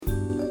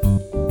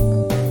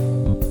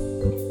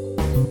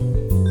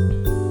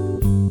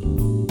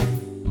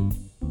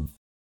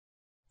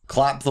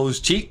Clap those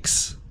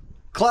cheeks.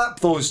 Clap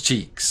those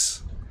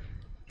cheeks.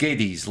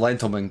 Gadies,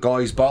 gentlemen,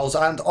 guys, girls,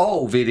 and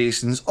all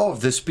variations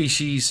of the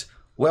species.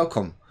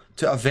 Welcome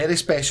to a very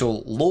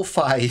special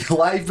lo-fi,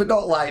 live but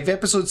not live,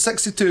 episode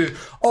 62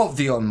 of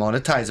the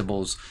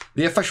Unmonetisables,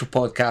 the official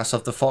podcast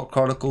of the Fort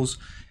Chronicles,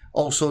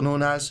 also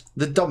known as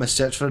the dumbest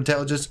search for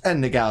intelligence in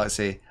the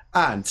galaxy,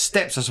 and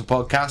steps us a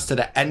podcast to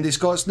the Indie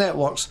Scots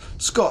Network's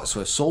Scots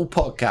with Soul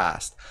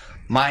podcast.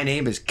 My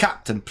name is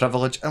Captain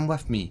Privilege, and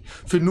with me,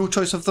 through no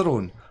choice of their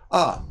own,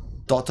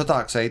 Dr.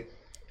 Darkside.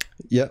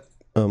 Yeah.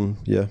 You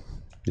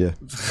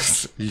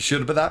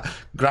sure about that?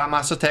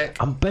 Grandmaster Tech.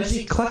 I'm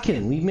busy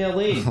clicking, leave me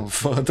alone.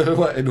 I don't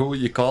want to know what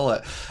you call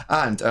it.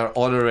 And our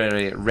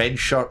honorary red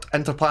shirt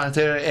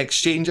interplanetary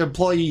exchange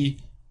employee,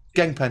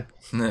 GINGPIN.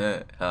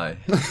 Hi.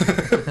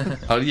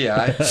 Oh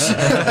yeah.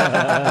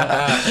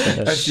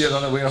 If you're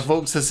unaware,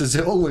 folks, this is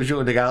the only show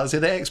in the galaxy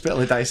that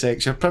expertly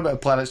dissects your primitive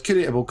planet's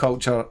curatable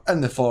culture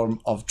in the form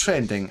of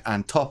trending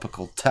and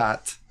topical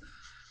tat.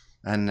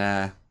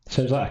 And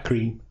sounds like a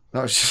cream.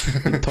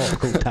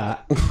 Topical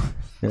tat.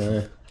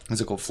 Yeah. Is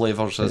it called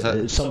flavours, is it?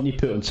 It's something you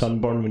put on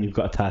sunburn when you've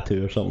got a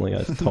tattoo or something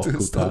like that.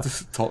 Topical tat.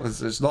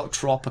 It's not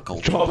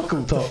tropical.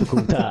 Topical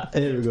tat.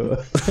 There we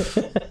go.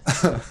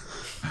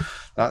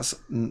 That's.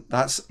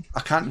 I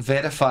can't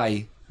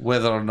verify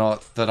whether or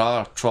not there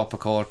are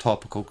tropical or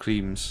topical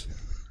creams.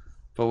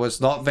 But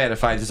what's not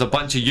verified is a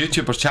bunch of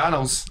YouTubers'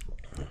 channels.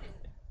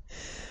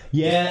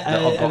 Yeah,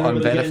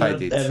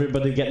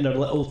 everybody getting their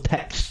little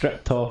ticks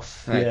stripped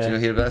off. Right, yeah. do you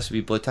hear this?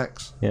 Wee blue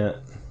ticks. Yeah.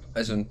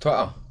 It's on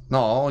Twitter. No,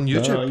 on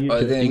YouTube. No, on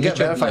YouTube. You can get YouTube,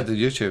 verified on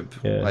YouTube,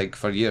 yeah. like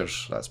for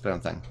years. That's been a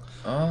thing.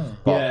 Oh.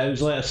 Yeah, it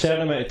was like a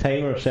certain amount of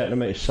time or a certain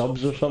amount of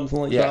subs or something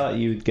like that.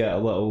 You would get a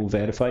little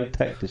verified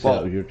tick to say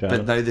that was your channel.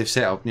 But now they've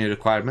set up new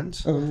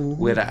requirements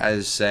where it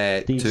is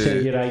Do you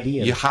send your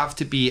ID in? You have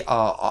to be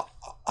a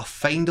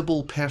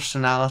findable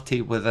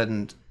personality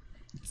within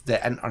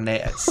the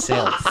internet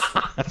itself.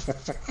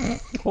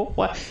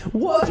 What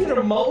if there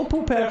are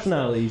multiple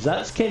personalities?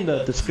 That's kind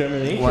of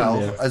discrimination. Well,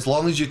 there. as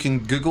long as you can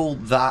Google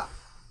that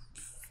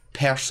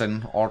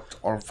person or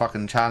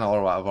fucking channel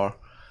or whatever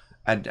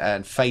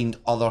and find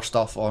other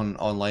stuff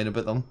online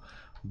about them.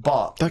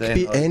 But that could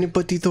be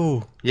anybody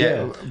though.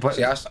 Yeah. But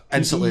See,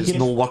 instantly it's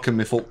no working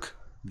with folk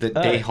that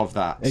they have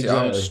that. See,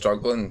 Exactly. I'm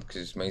struggling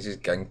because mine is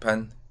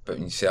GINGPIN, but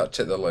when you search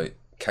it, they're like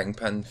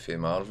Kingpin for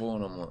Marvel,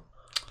 and I'm like,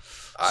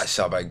 that's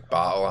a big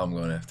battle I'm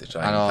going to have to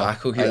try and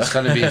tackle here. It's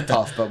going to be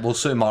tough, but we'll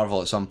sue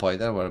Marvel at some point.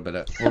 Don't worry about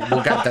it.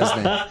 We'll get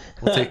Disney.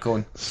 We'll take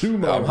on. Sue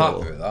I'm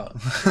Marvel. happy with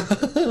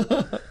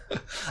that.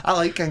 I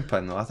like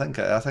Kingpin though. I think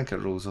it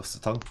rolls off the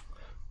tongue.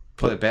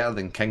 Probably better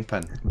than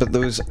Kingpin. But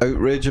there was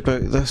outrage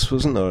about this,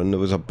 wasn't there? And there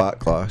was a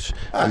backlash,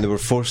 and they were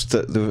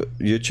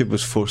YouTube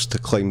was forced to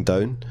climb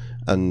down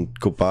and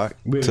go back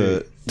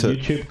to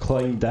YouTube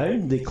climbed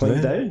down. They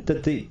climbed down.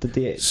 Did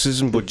they?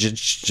 Susan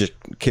Wojcicki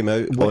came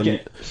out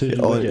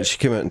she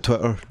came out on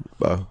Twitter,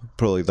 well,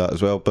 probably that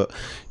as well. But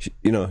she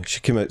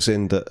came out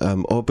saying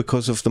that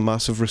because of the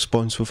massive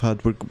response we've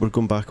had, we're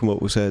going back on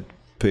what we said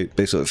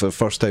basically for the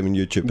first time in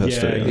YouTube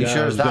history. Are you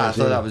sure it's that? I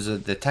thought that was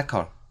the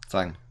ticker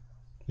thing.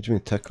 What do you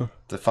mean ticker?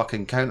 The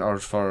fucking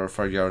counters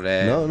for your.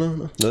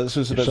 No. This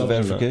was about the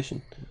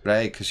verification.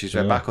 Right, because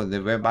they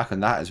went back on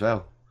that as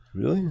well.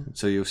 Really?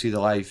 So you'll see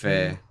the live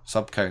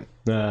sub count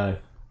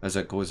as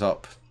it goes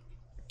up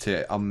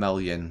to 1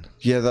 million.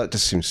 Yeah, that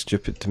just seems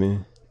stupid to me.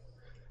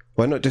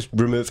 Why not just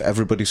remove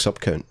everybody's sub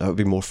count? That would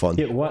be more fun.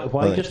 Yeah,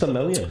 why just 1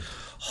 million?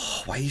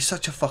 Oh, why are you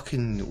such a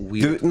fucking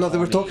weird? They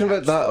were talking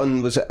about that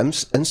on, was it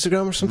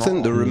Instagram or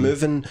something? They're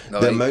removing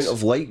the amount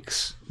of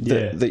likes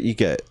that you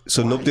get,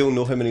 so nobody will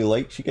know how many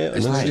likes you get.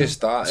 It's not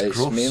just that. It's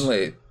gross.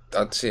 mainly,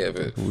 I'd say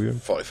about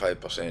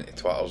 45% of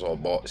Twitter's all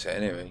bots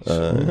anyway.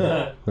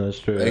 That's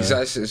true.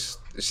 Exactly. It's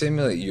the same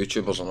with like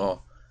YouTubers and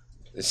all.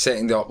 The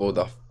second they upload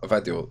a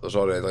video, there's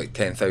already like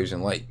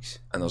 10,000 likes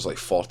and there's like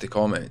 40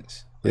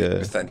 comments. Yeah.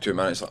 Within 2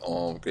 minutes, like,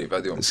 oh, great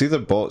video. It's either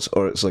bots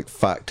or it's like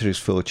factories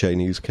full of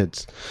Chinese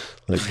kids.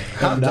 Like,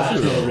 That's not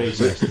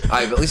racist.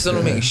 Aye, but at least they're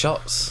not making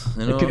shirts.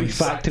 You know? It could be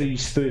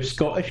factories full of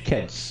Scottish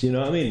kids. You know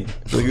what I mean?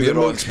 they're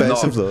more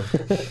expensive though.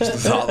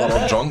 They're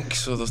all drunk,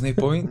 so there's no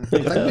point.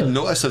 I think we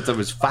noticed that there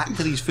was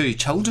factories full of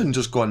children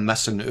just going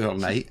missing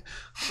overnight.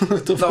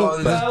 They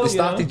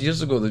started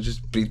years ago. They're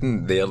just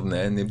breeding there and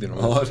then. Nobody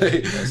knows. Oh,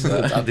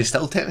 right. Are they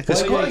still technically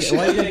Scottish?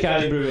 Why did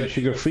Gary Brew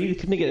sugar free? They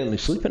couldn't get them to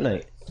sleep at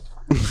night.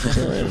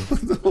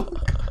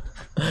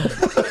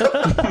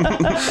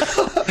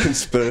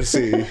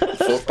 Conspiracy.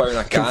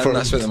 £4 a can. Confirmed.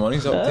 That's what the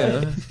money's up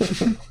to.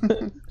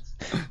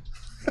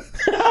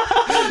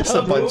 It's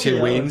a bunch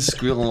of Waynes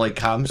squealing like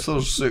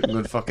hamsters, sucking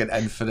on fucking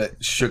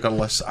infinite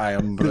sugarless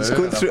iron brew. It's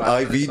going through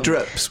IV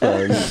drips,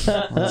 man.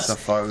 What the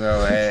fuck?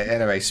 No,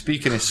 anyway,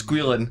 speaking of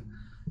squealing,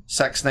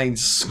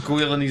 6ix9ine's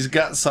squealing his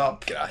guts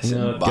up.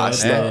 No,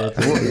 Bastard.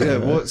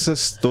 What's this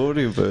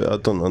story about? I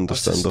don't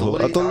understand the whole.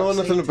 I story, don't know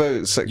actually? anything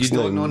about 6ix9ine. You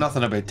don't know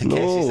nothing about Takeshi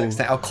No.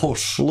 6ix9ine, of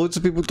course. Loads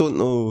of people don't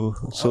know,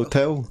 so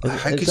tell.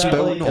 How could Is you that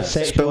not like know? a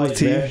Spill sexualised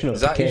tea. version of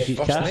Is that his Takeshi's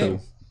first Castle? name?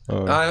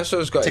 That's what I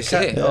was going to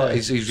say.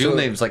 His real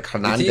name's like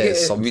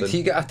Hernandez something. Would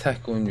he get a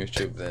tick on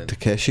YouTube then?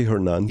 Takeshi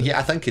Hernandez. Yeah,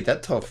 I think he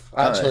did have.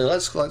 Actually,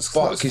 let's because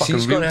fucking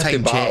he's going to have to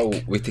real-time battle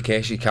check. with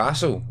Takeshi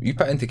Castle. You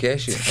put in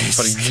Takeshi, and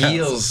for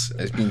years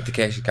it's been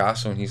Takeshi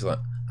Castle, and he's like,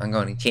 I'm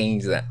going to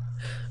change that.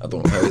 I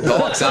don't know how he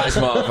talks. That's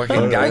my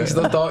fucking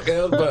gangster talk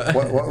there, but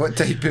What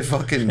type of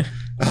fucking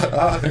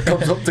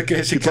comes up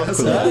Takeshi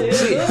Castle?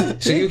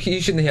 so you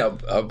shouldn't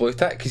have a blue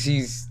tick because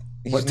he's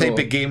What type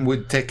of game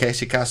would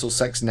Takeshi Castle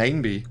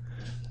 6ix9ine be?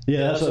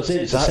 Yeah, that's what I'm saying.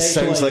 It's That a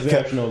sounds like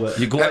version of it.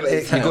 You go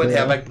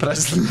into a big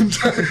prison,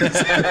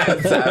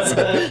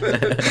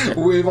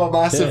 wave a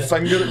massive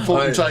finger at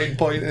folk and try and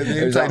point at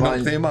them, try and knock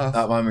them off.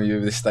 That man with you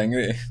with the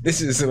stingray. This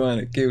is the one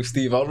that killed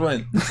Steve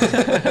Irwin.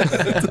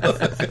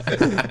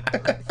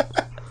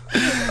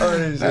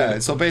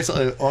 So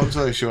basically, long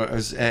story short,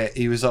 is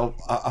he was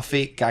a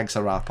fake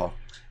gangster rapper.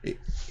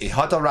 He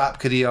had a rap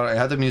career, he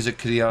had a music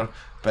career,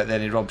 but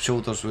then he rubbed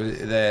shoulders with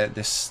the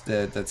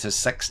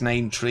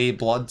 6ix9ine Trey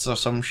Bloods or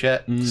some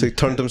shit. So he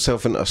turned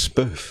himself into a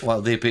spoof.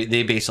 Well, they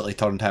basically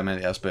turned him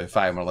into a spoof.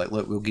 And we're like,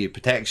 look, we'll give you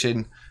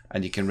protection,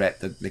 and you can rep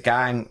the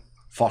gang.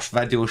 First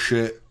video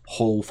shoot,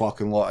 whole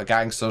fucking lot of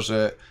gangsters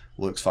out.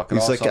 Looks fucking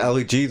He's awesome. like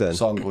Ali G then.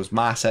 Song goes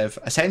massive,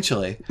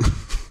 essentially.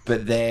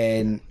 But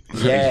then,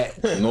 yeah.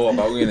 No, a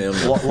billionaire.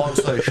 Long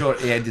story short,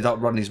 he ended up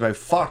running his mouth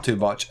far too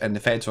much, and the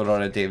feds were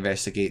already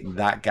investigating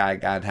that gang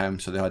and him,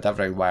 so they had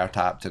everything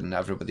wiretapped, and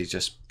everybody's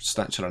just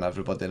snitching on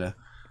everybody now.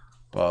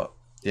 But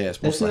yeah,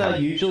 it's mostly Isn't that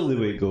him. usually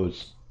the way it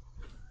goes?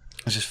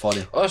 It's just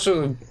funny.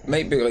 Also,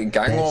 might be like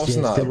gang wars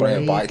and that, the bring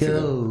way it back it to the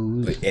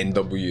goes. like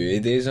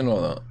NWA days and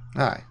all that.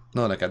 Aye,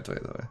 no, in a good way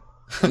though.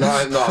 No,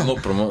 I'm not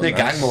promoting The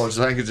that. gang wars,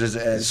 I think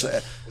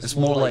it's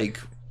more like,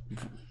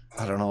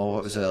 I don't know,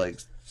 what was it, like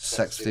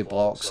 60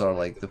 blocks or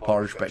like the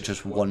Purge, but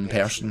just one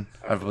person.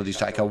 Everybody's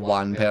trying to kill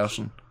one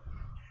person.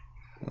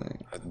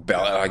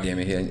 Better that game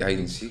of hide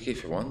and seek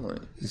if you want. Like.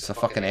 It's a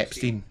fucking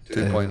Epstein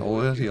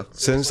 2.0 here.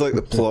 Sounds like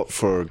the plot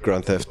for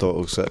Grand Theft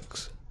Auto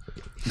 6.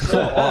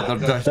 Oh, they're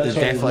That's why we've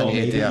definitely not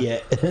made yeah.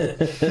 it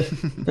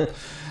yet.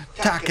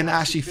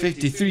 Takanashi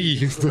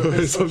 53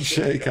 some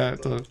shit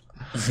character.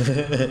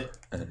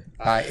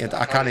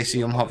 I can't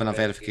see him having a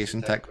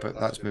verification tick, but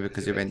that's maybe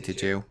because he went to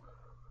jail.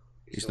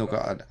 He's not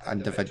got an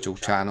individual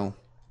channel.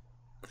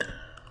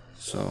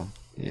 So,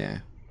 yeah,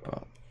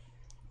 but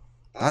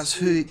that's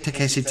who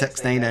Takeshi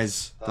 6ix9ine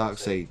is,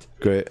 Darkseid.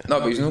 Great. No,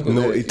 but he's not good.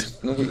 Noted.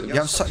 You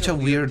have such a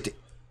weird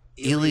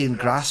alien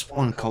grasp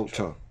on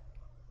culture.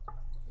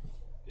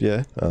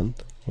 Yeah, and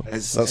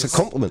It's, that's a it's-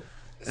 compliment.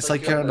 It's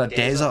like you're in a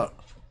desert.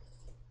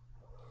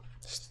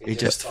 You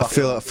just I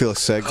feel a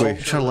segue.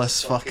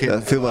 cultureless fucking I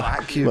feel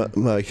vacuum.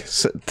 my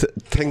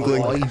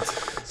tingling Void.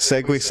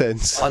 segue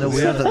sense.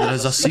 Unaware that there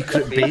is a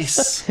secret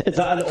base. Is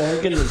that an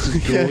organ that's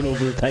just grown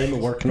over the time of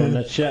working on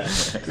this shit?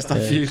 Just a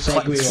few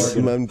Segway clicks.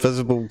 organ. My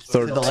invisible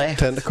third To the left.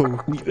 tentacle.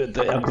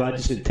 I'm glad you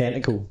said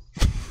tentacle.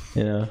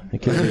 You know,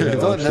 it could be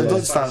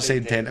Don't start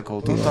saying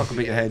tentacle. Don't talk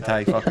about your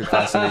hentai fucking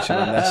fascination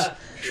on this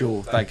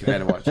show. Thank you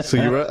very much. So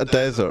you were at a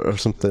desert or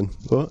something.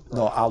 What?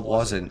 No, I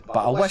wasn't, but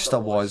I wished I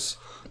was,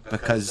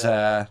 because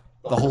the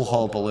whole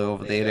hullabaloo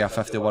over the Area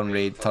 51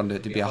 raid turned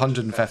out to be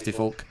 150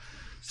 folk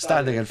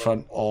standing in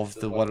front of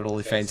the one and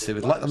only fence. They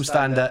would let them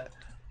stand it,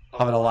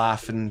 having a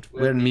laugh and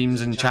wearing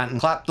memes and chanting,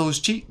 clap those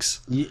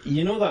cheeks.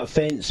 You know that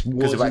fence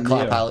Because they wasn't went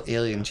clap there.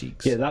 alien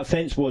cheeks. Yeah, that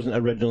fence wasn't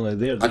originally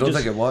there. I don't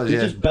think it was, They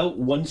yeah. just built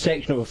one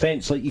section of a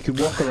fence, like you could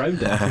walk around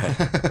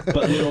it,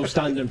 but they're all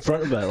standing in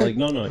front of it. Like,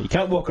 no, you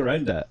can't walk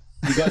around it.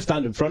 You got to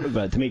stand in front of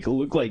it to make it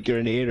look like you're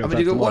in the area. I mean,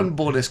 you got 51. one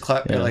bonus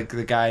clip Yeah. where, like,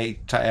 the guy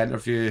trying to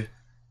interview,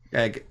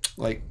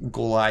 like,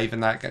 go live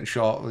and that getting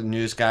shot with the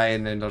news guy,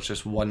 and then there's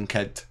just one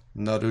kid,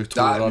 Naruto,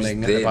 That running was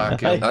in the dead.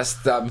 backyard.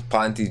 That was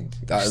planted.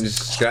 That was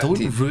scripted.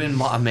 Don't ruin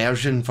my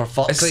immersion, for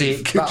fuck's It's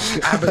sake. like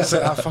that was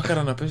like a fucker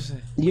on a pussy.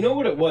 You know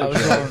what it was?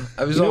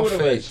 I was You know on what it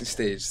fake was?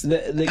 stage.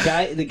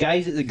 The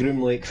guys at the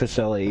Groom Lake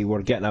facility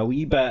were getting a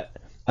wee bit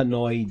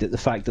annoyed at the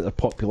fact that their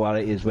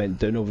popularity has went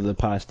down over the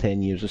past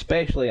 10 years,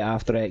 especially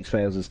after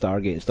X-Files and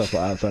Stargate and stuff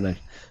like that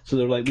finished. So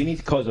they're like, we need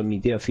to cause a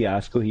media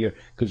fiasco here,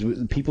 because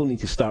people need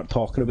to start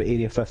talking about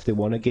Area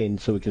 51 again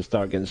so we can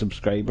start getting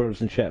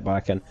subscribers and shit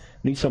back in.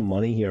 We need some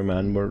money here,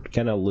 man. We're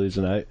kind of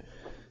losing out.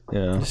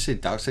 Yeah. Just say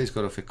Darkseid's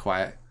got to be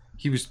quiet.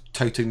 He was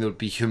touting there'd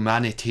be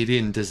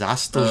humanitarian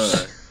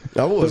disasters.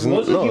 I wasn't.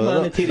 Was it No,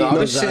 humanitarian I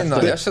was saying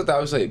that disaster? yesterday. I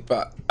was like,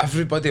 but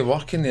everybody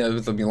working there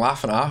would have been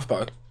laughing off.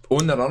 But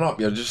on the run up,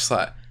 you're just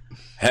like,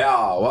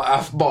 hell, what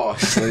if,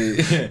 boss?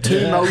 Like, 2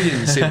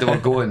 million said they were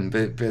going,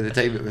 but by the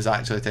time it was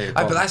actually time to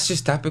but come. that's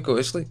just typical.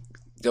 It's like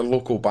your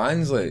local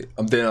bands. Like,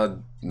 I'm doing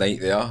a night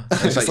there.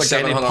 It's like like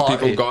any 700 party.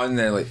 people gone, and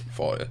then like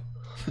 40.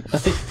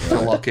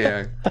 You're lucky.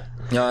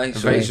 Yeah,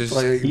 so it's just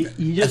You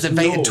is just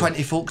inviting know,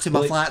 20 folk to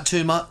my flat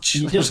too much?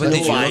 You just When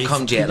did you know,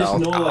 come, you just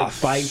Gerald? know like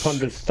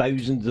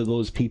 500,000 of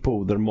those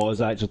people, their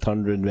mods actually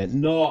turned around and went,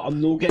 no,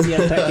 I'm not getting you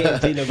a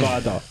ticket to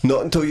Nevada.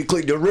 Not until you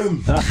clean your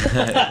room.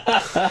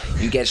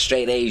 you get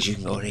straight A's, you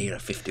can go to Area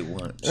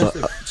 51.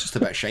 It's just a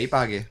bit shite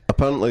baggy.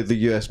 Apparently, the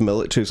US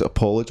military's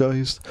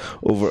apologised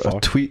over a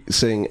tweet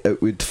saying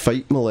it would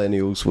fight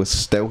millennials with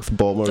stealth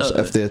bombers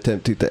if they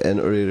attempted to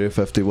enter Area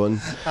 51.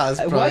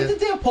 Why did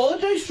they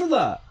apologise for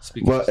that?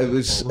 Well, it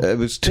was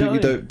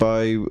tweeted out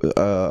by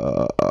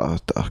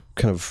a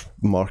kind of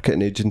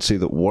marketing agency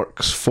that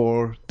works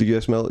for the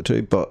US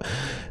military, but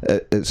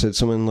it said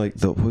something like,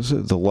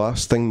 the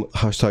last thing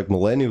hashtag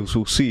millennials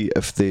will see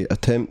if they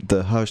attempt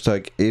the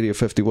hashtag Area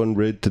 51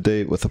 raid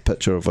today with a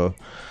picture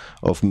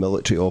of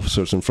military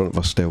officers in front of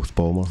a stealth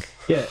bomber.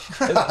 Yeah.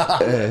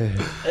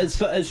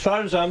 As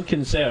far as I'm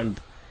concerned,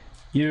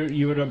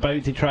 you were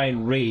about to try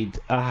and raid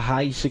a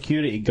high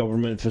security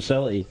government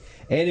facility.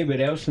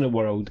 Anywhere else in the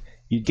world,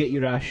 you'd get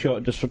your ass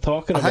shot just for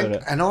talking about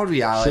it. In all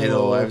reality,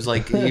 though, I was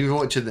like, you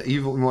watching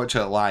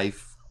it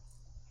live.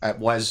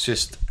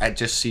 It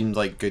just seemed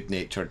like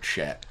good-natured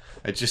shit.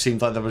 It just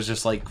seemed like there was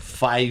just like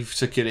 5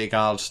 security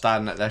guards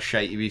standing at this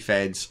shitey wee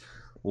fence,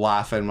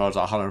 laughing. Where there's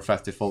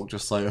 150 folk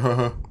just like.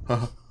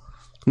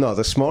 No,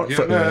 the smart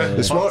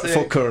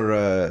folk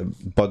are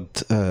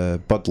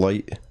Bud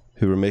Light,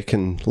 who were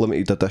making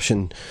limited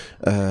edition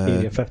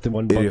Area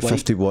 51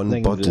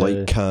 Bud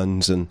Light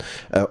cans, and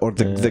or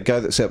the guy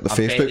that set up the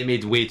Facebook. I bet they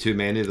made way too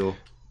many though.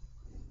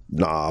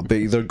 Nah,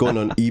 but they're going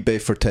on eBay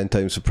for 10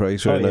 times the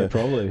price right now.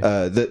 Probably.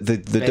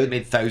 They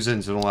made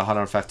thousands and only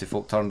 150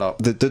 folk turned up.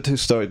 The dude who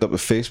started up a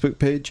Facebook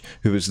page,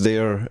 who was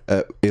there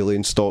at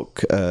Alien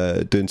Stock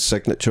doing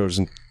signatures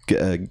and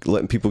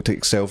letting people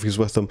take selfies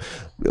with him,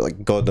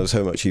 like God knows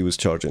how much he was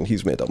charging.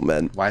 He's made a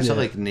mint. Why is there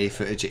like no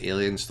footage of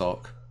Alien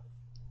Stock?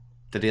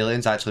 Did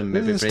aliens actually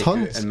maybe break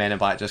out and Men in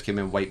Black just came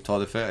and wiped all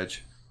the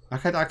footage? I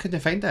couldn't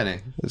find any.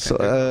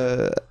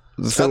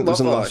 The thing was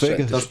in Las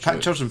Vegas. There's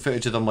pictures and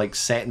footage of them like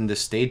setting the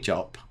stage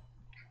up.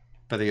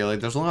 But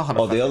there's only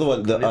 100. Oh, the other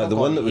one, the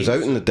one that was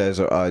out in the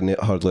desert.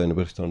 Hardly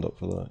anybody turned up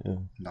for that. Yeah,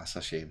 that's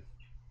a shame.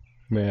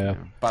 Yeah,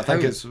 but I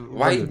think it's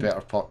one of the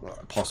better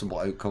possible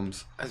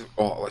outcomes.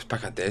 Let's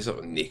pick a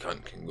desert and no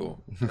cunt can go.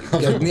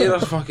 Get near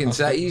us fucking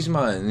cities,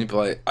 man. And you'd be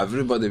like,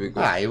 everybody would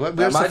go. Aye,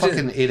 where's the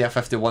fucking Area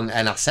 51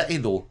 in a city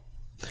though?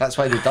 That's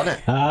why they've done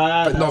it.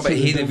 But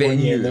he the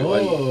venue,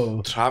 like,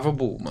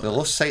 travelable, man. They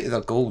lost sight of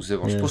their goals. They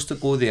were supposed to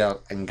go there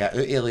and get out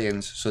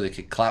aliens so they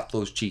could clap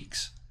those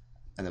cheeks,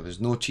 and there was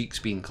no cheeks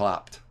being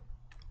clapped.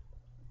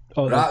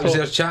 Oh, that was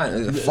their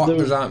chant. The fuck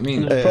does that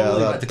mean? I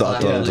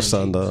don't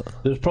understand that.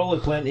 There's probably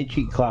plenty of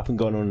cheek clapping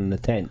going on in the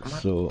tent.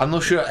 So I'm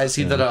not sure. It's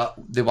either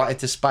they wanted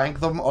to spank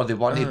them or they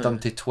wanted them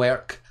to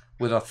twerk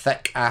with their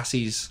thick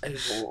asses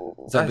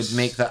that would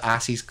make their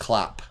asses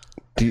clap.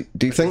 Do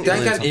you think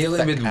an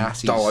alien would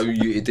allow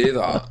you to do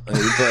that? And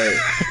he'd be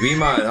like, wee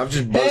man, I've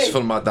just buzzed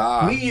for my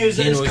dad. We use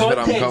it as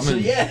content, so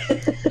yeah.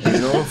 You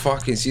know,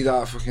 fucking see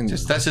that fucking...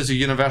 This is a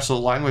universal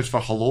language for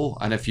hello,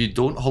 and if you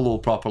don't hello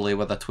properly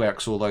with a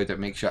twerk so loud it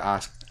makes your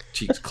ass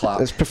cheeks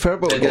clap, it's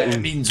preferable to get... It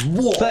means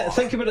what?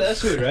 Think about it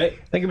this way,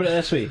 right? Think about it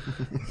this way.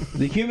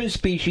 The human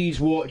species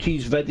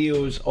watches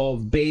videos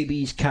of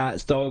babies,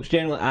 cats, dogs,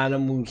 generally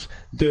animals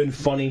doing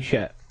funny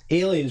shit.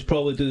 Aliens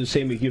probably do the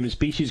same with human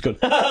species, going,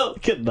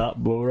 look at that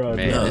moron.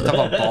 Mate, they'd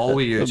have a ball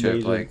with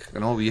YouTube, like,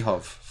 and all we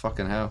have.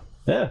 Fucking hell.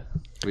 Yeah.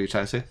 What are you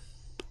trying to say?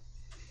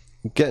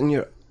 Getting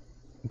your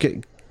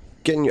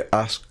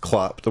ass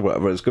clapped or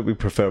whatever, it's going to be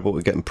preferable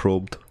to getting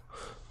probed.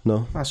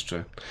 No? That's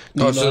true.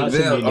 No, so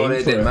they're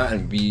already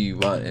admitting we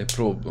want to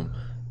probe them.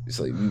 It's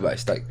like we want to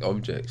stick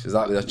objects. Is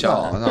that what they're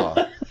chatting? No.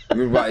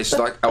 We want to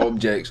stick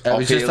objects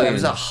it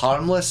was a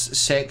harmless,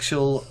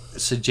 sexual,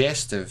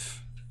 suggestive...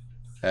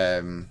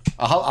 I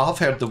have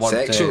heard the word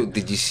sexual.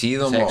 Did you see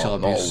them?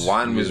 Not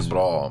one was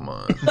bra,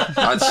 man.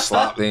 I'd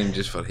slap them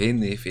just for hitting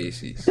their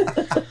faces.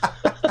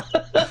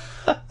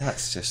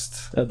 That's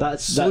just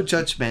so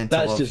judgmental.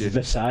 That's of just you.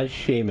 visage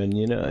shaming,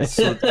 you know.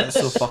 That's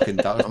so fucking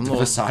dark. I'm not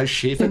visage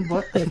shaving.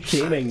 What?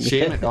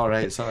 Shaming. All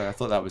right, sorry. I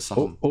thought that was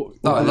something. No,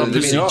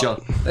 procedure.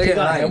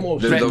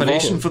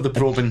 Preparation for the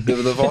probing.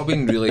 They've all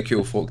been really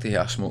cool folk to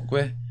have a smoke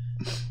with.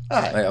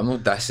 Like, I'm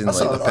not dissing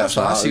like the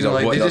personalities or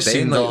what they're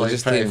doing. Like, they're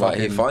just taking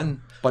like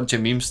fun. Bunch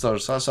of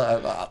memesters.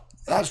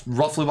 That's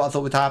roughly what I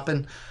thought would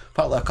happen.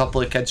 Apparently a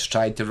couple of kids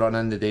tried to run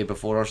in the day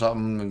before or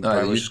something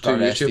and was got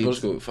arrested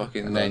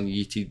and then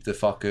yeeted the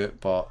fuck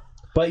out.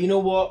 But you know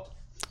what?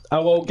 I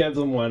will give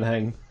them one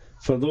thing.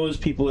 For those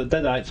people that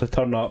did actually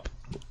turn up,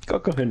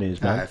 got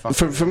cojones, man.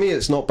 For me,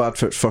 it's not bad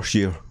for its first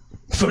year.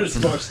 For its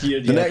first year,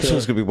 the next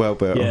one's going to be well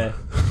better. Yeah.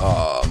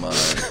 Oh man,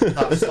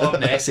 Storm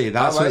Nessie.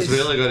 That's what's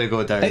really going to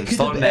go down.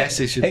 Storm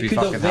Nessie should be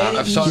fucking hard.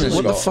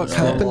 What the fuck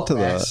happened to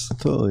that?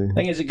 Totally. The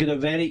thing is, it could have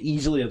very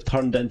easily have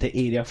turned into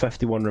Area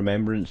 51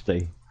 Remembrance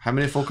Day. How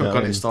many folk are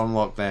going to storm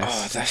Loch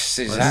Ness? Oh, this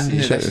is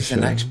the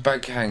next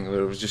big thing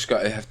where we've just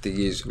got to have to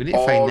use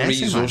all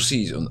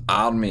resources on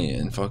army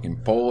and fucking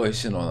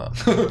police and all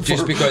that.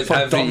 Just because for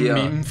every year,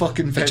 meme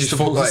fucking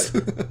festivals.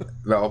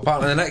 Well,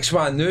 apparently the next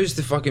one now is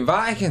the fucking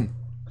Vatican.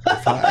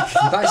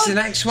 That's the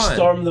next one.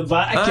 Storm the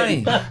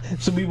Vatican.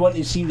 So we want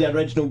to see the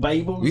original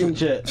Bibles and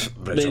shit.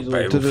 Original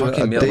Bible, Did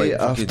fucking a made day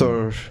like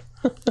after.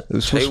 It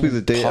was supposed to be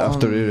the day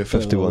after Area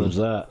 51. What was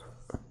that?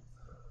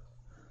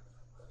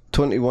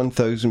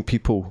 21,000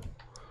 people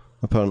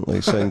apparently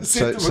signed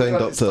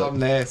up to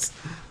it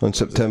on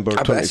September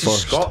 21st. This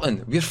is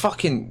Scotland. We're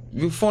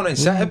phoning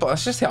City, but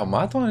it's just how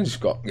mad one and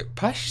just get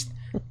pissed.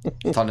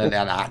 Turn into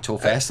an actual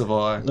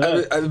festival.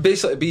 It would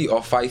basically be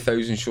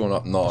 5,000 showing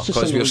up. No,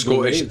 because we're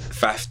Scottish.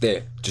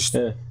 50. Just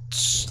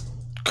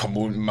come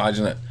on,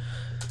 imagine it.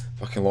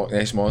 Fucking Loch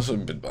Ness Monster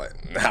would be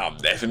like, nah, I'm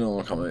definitely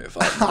not coming out of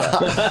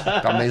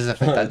that. Amazing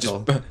if it did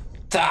though.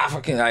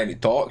 Fucking he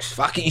talks.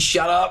 Fucking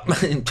shut up.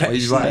 What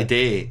you want to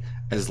do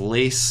is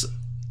lace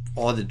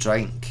all the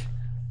drink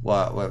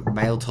with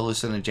mild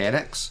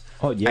hallucinogenics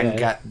and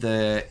get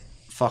the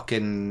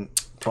fucking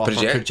proper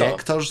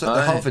projectors that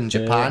they have in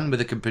Japan where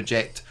they can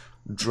project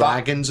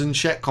dragons and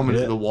shit coming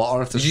out of the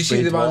water. Did you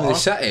see the one in the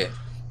city?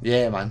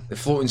 Yeah, man. The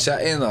floating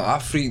city and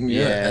that freaked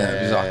me out. And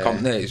it was a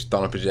company that's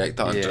done a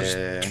projector and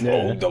just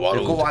rolled the world.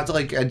 You go to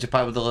like in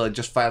Japan where they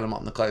just fire them up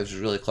in the clouds. It's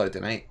really cloudy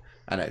night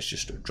and it's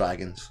just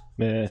dragons.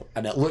 Yeah.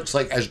 And it looks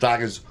like it's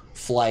dragons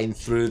flying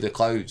through the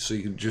clouds, so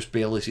you can just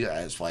barely see it.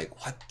 It's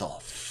like, what the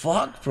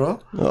fuck, bro?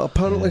 Well,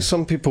 apparently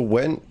some people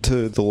went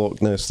to the Loch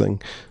Ness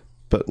thing,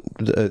 but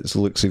it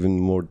looks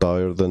even more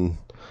dire than.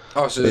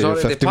 Oh, so it's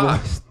already 51.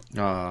 passed.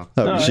 No.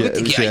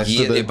 To get a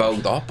year to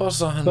build up or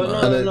something.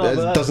 It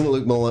doesn't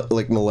look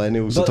like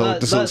millennials at all. It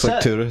just looks like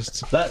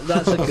tourists.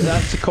 That's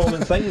a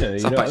common thing now.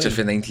 It's a picture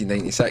for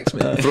 1996,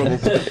 man.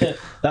 Probably.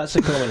 That's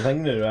a common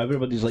thing now.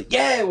 Everybody's like,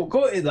 yeah, we'll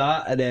go to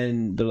that, and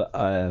then they're like,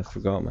 I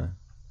forgot, man.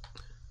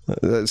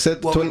 It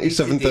said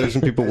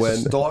 27,000 people went.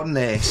 Storm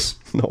Ness.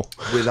 No.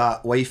 With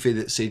that wifey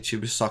that said she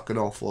was sucking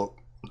off the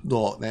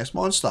Loch Ness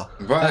Monster.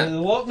 Right. The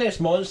Loch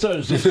Ness Monster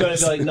is just going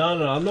to be like,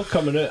 no, I'm not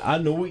coming out. I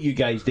know what you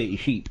guys do to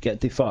sheep.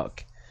 Get the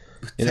fuck.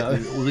 You know?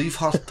 Leave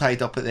her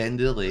tied up at the end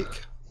of the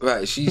lake.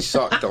 Right, she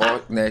sucked the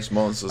Loch Ness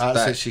Monster's That's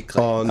how dick. she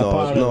claimed.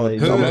 Oh no, I'm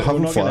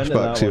having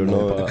flashbacks here.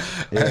 No.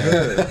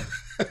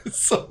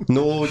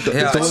 No, like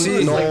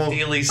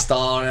Daily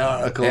Star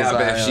articles. Yeah,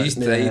 but if she's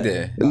tried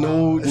it.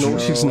 No,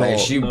 she's not.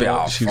 She'll be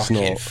a she's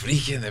fucking not.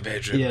 freak in the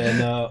bedroom. Yeah,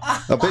 no.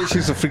 I bet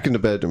she's a freak in the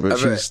bedroom, but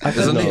she's.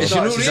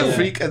 She's a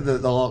freak in the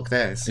Loch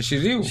Ness. Is she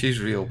real?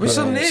 She's real. What's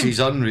her name? She's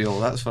unreal,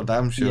 that's for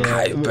damn sure. Yeah,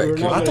 I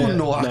don't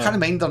know, I can't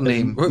mind her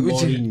name. What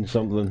would you?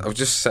 Something. I've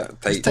just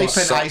type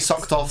in I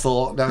sucked off the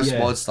Loch Ness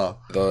Monster.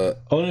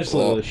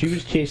 Honestly, she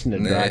was chasing the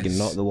dragon,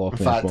 not the Loch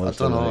Ness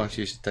Monster. I don't know if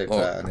she should type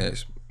that in. Loch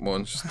Ness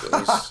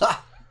Monsters.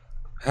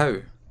 How?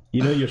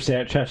 You know your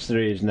search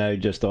history is now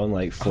just on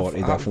like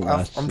 40 different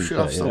lists. I'm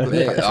sure I've still got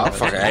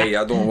hey,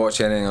 I don't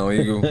watch anything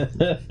illegal.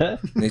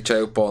 No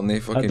child porn, no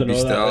fucking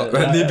bestiality.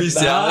 No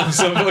bestiality,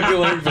 so I'm fucking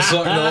looking for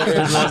sucking the Loch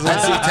Ness Monster.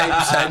 As he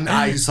types in,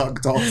 I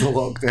sucked off the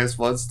Loch Ness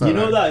Monster. You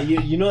know that?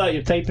 You know that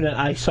you're typing in,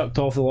 I sucked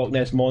off the Loch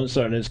Ness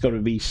Monster, and it's going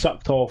to be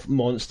sucked off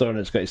monster, and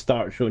it's going to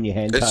start showing you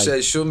hentai.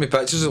 It's showing me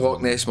pictures of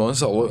Loch Ness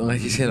Monster looking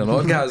like he's having an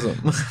orgasm.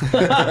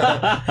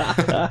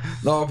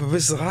 No, but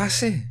what's the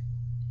lassie?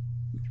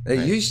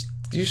 Hey, you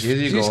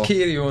just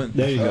carry on.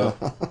 There you go.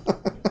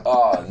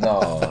 Oh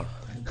no.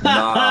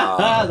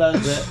 Nah.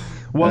 That's it.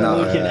 One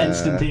look in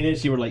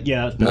instantaneous, you were like,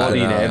 yeah, that's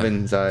Maureen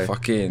Evans.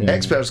 Fucking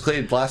experts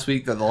claimed last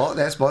week that the Loch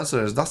Ness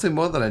Monster is nothing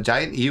more than a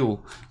giant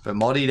eel, but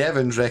Maureen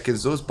Evans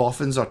reckons those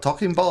boffins are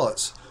talking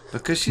bullets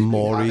because she's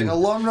been having a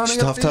long running.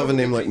 She'd have to have a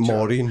name like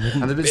Maureen,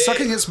 and they've been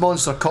sucking its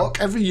monster cock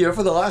every year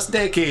for the last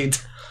decade.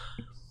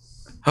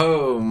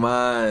 Oh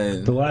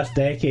man, the last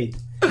decade.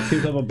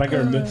 Could have a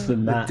bigger myth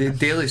than that.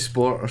 Daily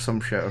Sport or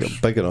some shit. Or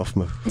big enough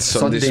myth.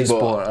 Sunday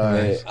Sport.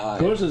 Of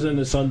course, it's in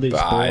the Sunday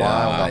Sport.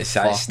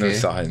 That's no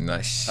something.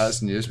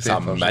 That's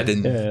newspaper.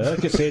 Yeah,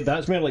 like I said,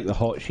 that's more like the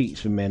hot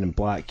sheets from Men in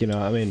Black. You know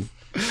what I mean?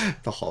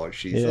 The hot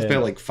sheets. That's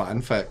more like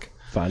fanfic.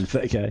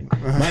 Fanfic,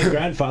 my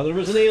grandfather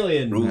was an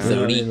alien. Rule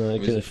 30. Rule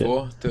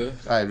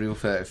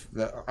 30.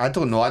 I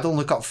don't know. I don't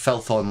look up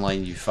filth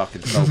online, you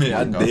fucking filth.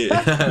 You're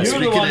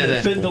the one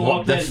that found the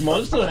Loch Ness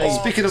Monster.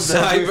 Speaking of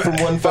the from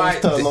one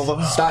fact to another.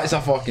 That is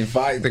a fucking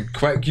fact. The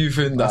quick you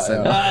found that.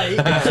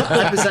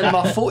 It was in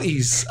my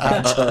 40s,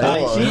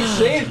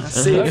 actually.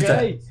 Saved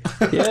it.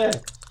 Yeah.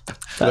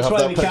 That's have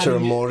that picture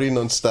of Maureen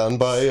on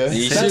standby. That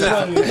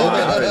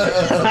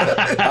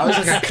was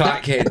like a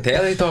crackhead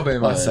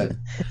Teletubby, man. Listen,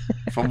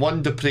 from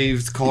one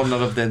depraved corner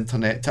of the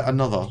internet to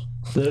another.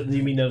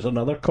 You mean there's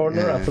another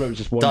corner? I thought it was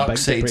just one Dark big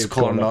Side's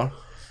corner.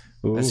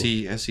 As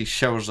he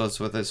showers us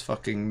with his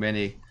fucking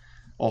many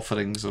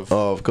offerings of.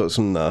 Oh, I've got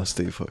some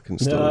nasty fucking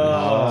stories.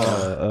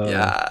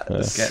 Yeah,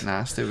 get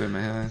nasty with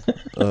me.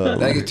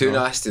 That get too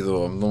nasty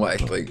though. I'm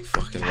not like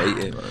fucking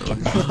writing.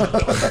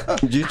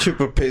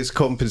 YouTuber pays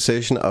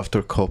compensation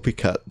after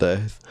copycat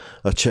death.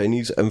 A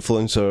Chinese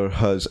influencer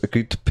has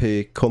agreed to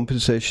pay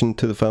compensation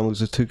to the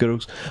families of 2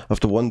 girls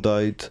after one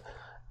died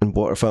in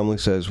what her family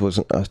says was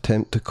an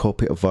attempt to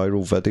copy a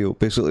viral video.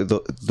 Basically,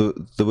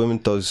 the woman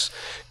does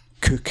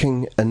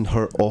cooking in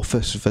her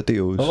office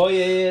videos. Oh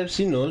yeah, I've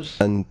seen those.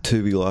 And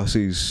 2 wee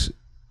lassies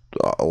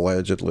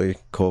allegedly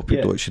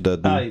copied what she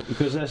did. Aye,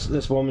 because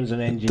this woman's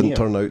an engineer. Didn't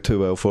turn out too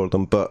well for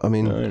them, but I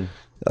mean,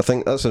 I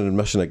think that's an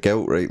admission of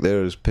guilt right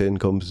there, is paying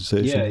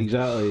compensation. Yeah,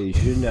 exactly. You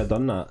shouldn't have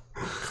done that.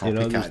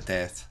 Copycat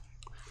death.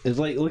 It's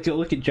like look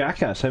at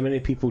Jackass. How many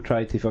people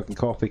tried to fucking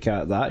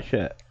copycat that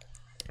shit?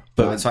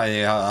 But that's why they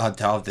had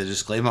to have the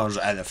disclaimers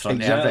at the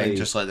front of everything,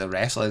 just like the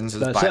wrestlings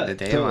is back in the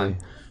day, man.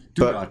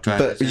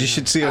 But you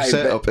should see her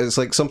setup. It's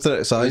like something at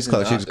a science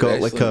class. She's got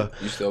like a.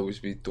 Used to always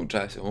be don't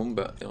try this at home,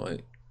 but you're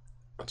like,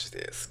 I'll just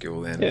eat at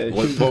school then.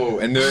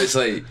 And now it's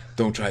like,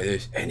 don't try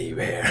this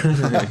anywhere.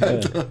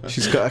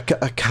 She's got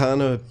a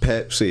can of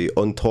Pepsi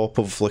on top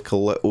of like a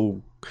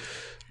little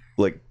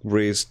like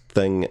raised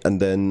thing,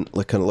 and then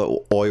like a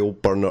little oil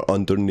burner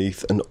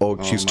underneath, and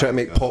she's trying to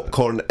make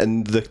popcorn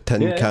in the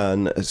tin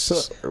can.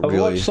 It's I've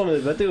watched some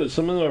of the videos.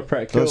 Some of them are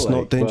pretty cool. That's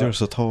not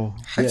dangerous at all.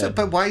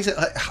 But why is it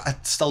like, I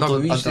still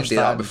don't we used understand. to do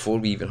that before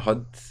we even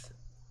had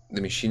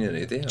the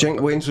machinery there. Jink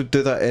Waynes would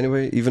do that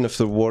anyway, even if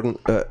there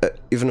weren't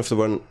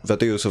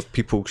videos of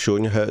people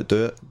showing you how to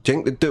do it.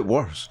 Jink would do it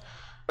worse.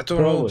 I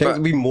don't know. Jink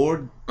would be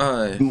more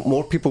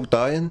people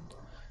dying.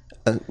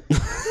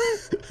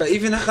 But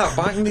even at that,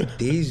 back in the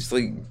days,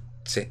 like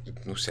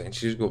no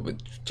centuries ago, but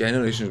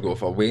generations ago,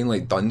 if a Wayne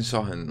like done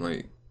something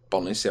like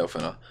burnt himself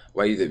in a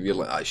way that we're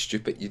like, that's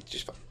stupid, you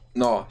just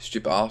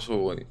stupid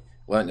arsehole, like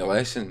learn your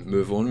lesson,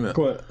 move on with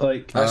it.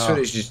 Like that's what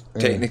it's just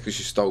technically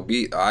should still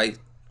be.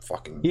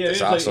 Fucking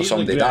disaster,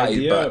 somebody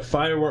died, but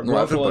firework no,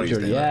 everybody's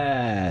doing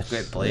that.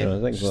 Great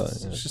blame. It's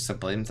just a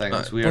blame thing.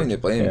 It's weird.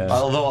 weird. Blame. Yeah.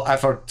 Although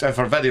if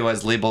our video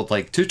is labelled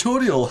like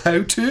tutorial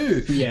how to,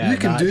 you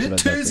can do it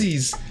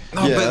twosies.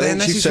 No, but then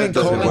this is when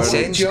common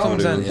sense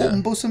comes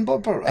in.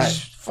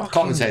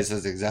 Common sense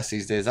doesn't exist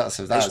these days.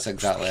 That's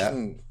exactly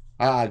it.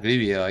 I agree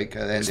with you. Like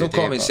it's no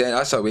common sense.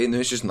 That's a way. No,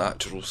 it's just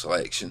natural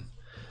selection.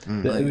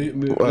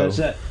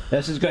 This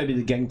has got to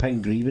be the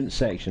GINGPIN grievance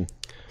section.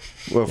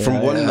 Well,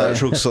 from one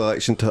natural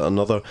selection to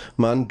another,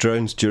 man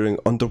drowns during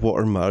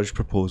underwater marriage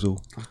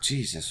proposal. Oh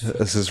Jesus!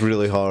 This is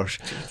really harsh.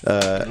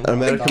 An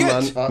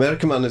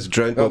American man is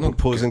drowned while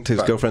proposing to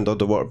his girlfriend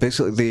underwater.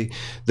 Basically,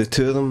 the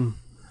two of them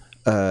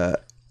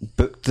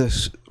booked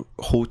this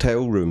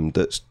hotel room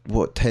that's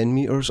 10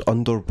 meters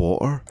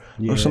underwater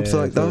or something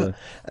like that.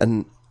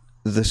 And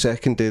the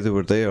second day they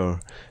were there,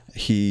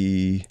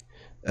 he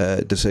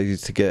decided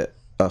to get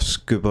a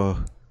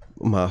scuba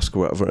mask or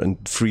whatever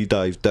and free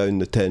dive down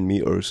the 10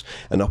 meters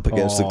and up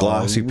against the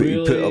glass. He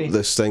put up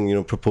this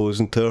thing,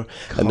 proposing to her,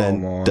 and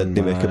then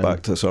didn't make it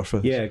back to the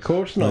surface. Yeah, of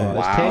course not.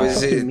 Wow.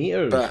 It's 10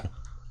 meters. But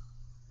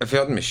if you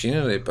had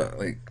machinery, but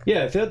like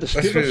if you had the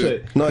scuba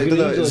suit, no,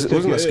 it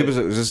wasn't a scuba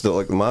suit. It was just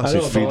like the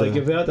massive free dive. Like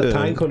if you had a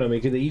tank on him, he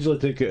could have easily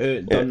took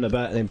it out, done the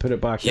bit, and then put it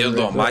back. You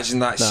don't imagine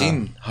that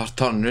scene. Her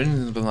turning round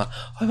and being like,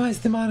 "Oh, what's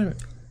the matter?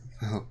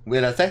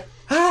 Where is it?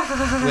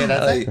 Where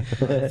is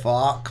it?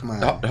 Fuck,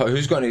 man.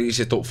 Who's going to reach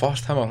the top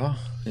first, him or her?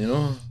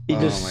 Oh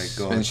my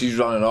god. And she's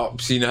running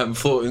up, seeing him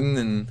floating,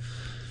 and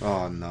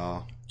oh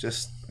no,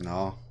 just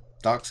no.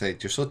 Dark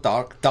side, you're so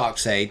dark. Dark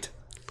side.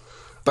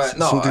 But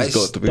no, somebody's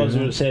got to be. Does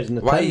what it says in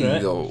the why tin,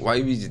 right? though? Why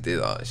would you do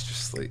that? It's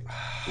just like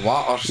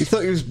water. You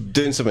thought he was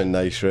doing something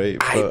nice, right?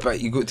 But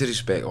you got to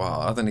respect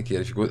water. I don't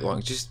care if you go to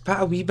long. Just put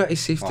a wee bit of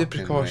safety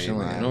precaution,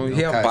 right, like, you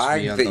have a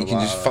bag that you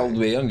can just fill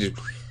with air and just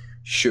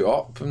shoot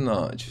up and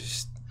that.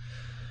 Just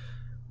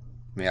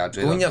I'd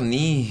go on your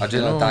knee. I'd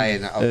rather die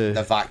in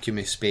the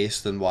vacuumy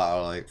space than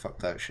water. Like fuck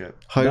that shit.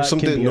 Hire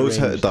somebody that knows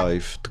how to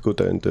dive to go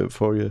down and do it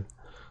for you.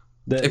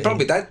 He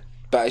probably did.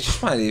 But it's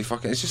just one of the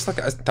fucking. It's just like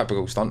a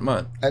typical stunt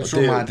man. It's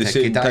romantic. The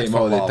same time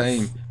all the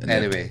time.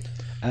 Anyway,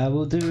 I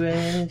will do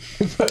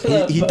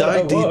anything. He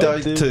died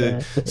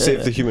to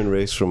save the human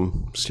race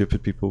from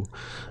stupid people.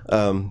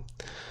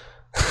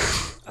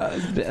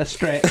 A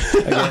stretch,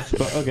 I guess,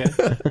 but okay.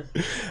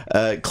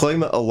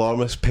 Climate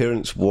alarmist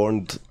parents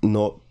warned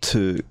not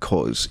to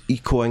cause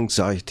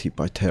eco-anxiety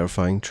by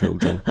terrifying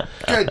children.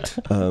 Good.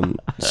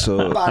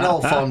 So ban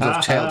all forms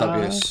of child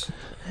abuse.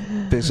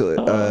 Basically,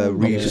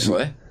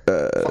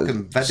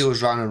 fucking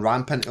videos running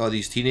rampant to all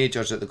these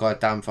teenagers at the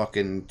goddamn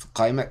fucking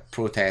climate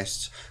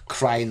protests,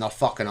 crying their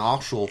fucking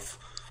arse off,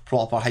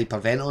 proper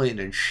hyperventilating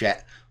and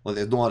shit. Like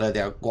they've not already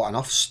got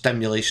enough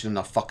stimulation in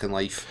their fucking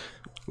life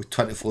with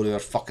 24-hour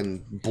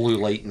fucking blue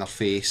light in their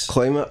face.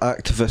 Climate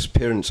activist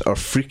parents are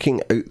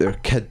freaking out their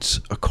kids,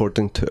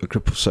 according to a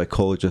group of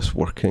psychologists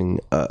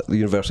working at the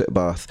University of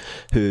Bath,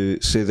 who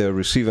say they're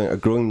receiving a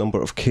growing number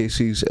of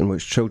cases in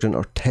which children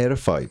are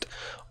terrified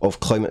of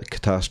climate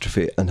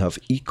catastrophe and have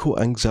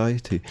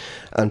eco-anxiety.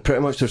 And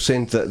pretty much they're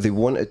saying that they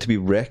want it to be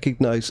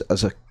recognised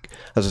as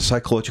as a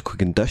psychological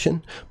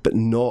condition, but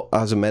not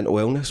as a mental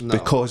illness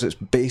because it's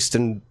based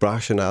in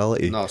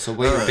rationality. No, so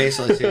what you're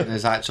basically saying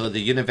is actually the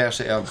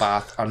University of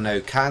Bath are now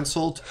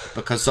cancelled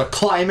because they're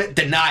climate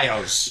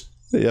deniers.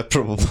 Yeah,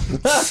 probably.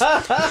 That's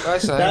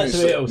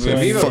when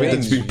we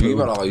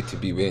were allowed to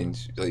be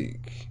Waynes.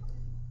 Like,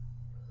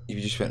 if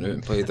you just went out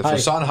and played, if the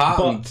sun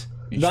happened,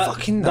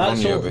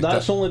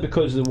 that's only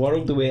because the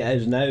world the way it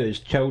is now is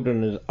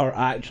children are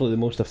actually the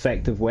most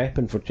effective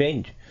weapon for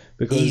change.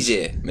 Because,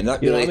 easy,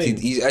 manipulated.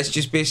 Easy. It's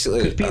just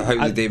basically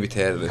how they do with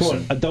terrorists.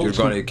 You're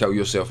going to kill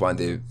yourself one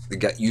day. They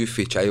get you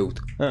for child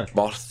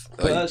birth.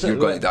 Like, you're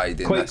going to die.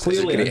 Then quite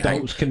clearly,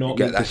 adults cannot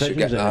make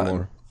decisions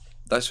anymore.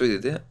 That's why they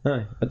do it.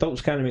 Aye,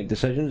 adults can't make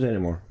decisions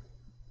anymore.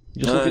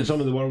 Just look at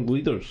some of the world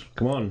leaders.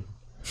 Come on,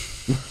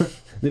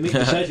 they make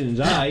decisions,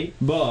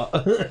 but.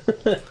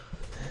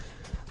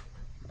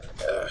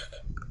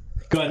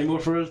 Got any more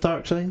for us,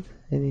 Dark Side?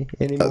 Any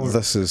more?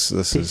 This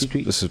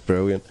is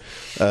brilliant.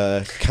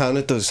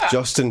 Canada's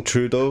Justin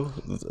Trudeau,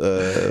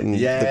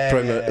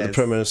 the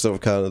Prime Minister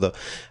of Canada,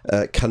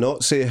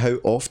 cannot say how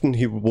often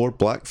he wore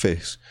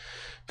blackface.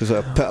 Because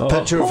a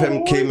picture of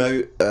him came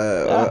out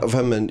of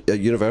him in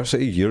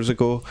university years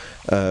ago,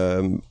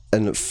 in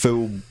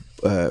full-on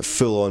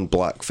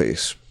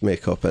blackface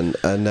makeup, and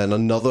then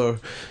another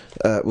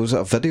was it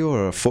a video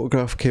or a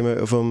photograph came out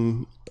of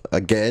him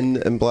again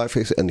in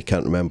blackface, and he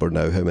can't remember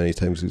now how many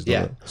times he's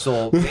done it.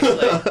 So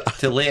basically,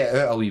 to lay it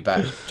out a wee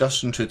bit,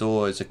 Justin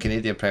Trudeau is a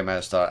Canadian Prime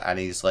Minister, and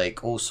he's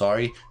like, "Oh,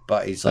 sorry,"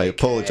 but he's like, "I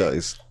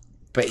apologise."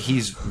 But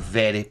he's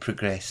very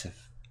progressive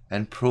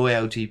and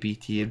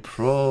pro-LGBT and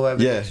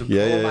pro-everything,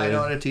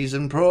 pro-minorities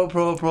and pro.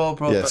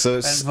 Yeah, so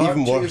it's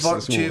even worse.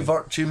 Virtue,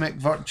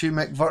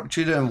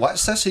 and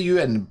what's this? Are you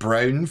in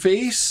brown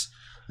face?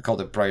 I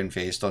called it brown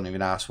face. Don't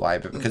even ask why,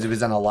 but because he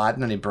was in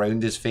Aladdin and he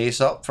browned his face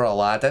up for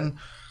Aladdin.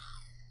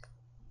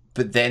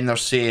 But then they're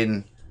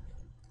saying,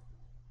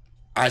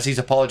 as he's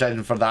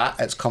apologising for that,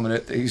 it's coming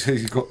out that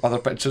he's got other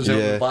pictures of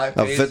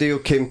blackface. A video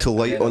came to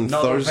light on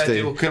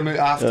Thursday. Another video came out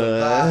after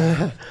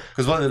that.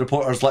 Because one of the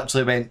reporters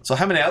literally went, "So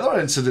how many other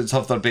incidents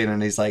have there been?"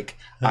 And he's like,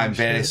 "I'm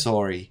very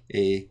sorry,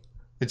 eh?"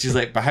 And she's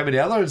like, "But how many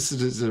other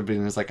incidents have there been?"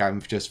 And he's like, "I'm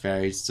just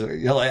very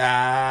sorry." You're like,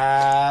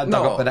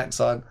 dug up the next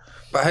song.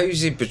 But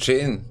how's he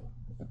portraying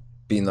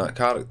being that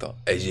character?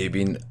 Is he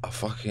being a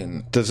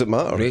fucking... Does it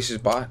matter?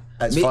 Racist back?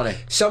 It's funny.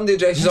 Somebody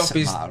dresses Yes, up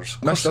as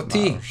Mr.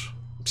 T.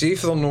 See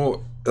if they're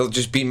not... They'll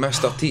just be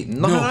Mr. T.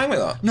 Nothing wrong with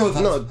that. No,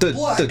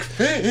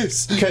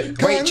 blackface.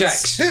 White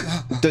chicks.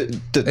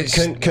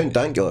 Count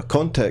Dankula.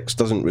 Context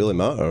doesn't really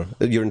matter.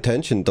 Your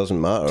intention doesn't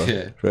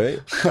matter, right?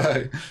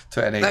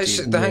 2018.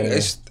 That's the thing.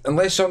 It's,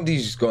 unless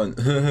somebody's gone,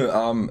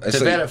 it's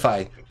to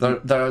verify,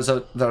 there is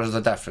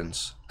a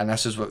difference, and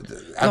this is what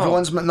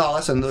everyone's. No,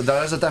 listen,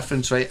 there is a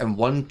difference, right? In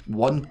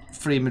one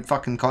frame of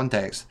fucking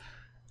context,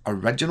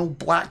 original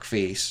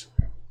blackface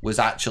was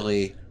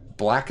actually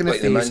black in the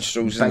like face, the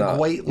minstrels big and that.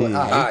 white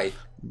Aye.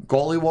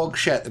 gollywog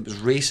shit that was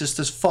racist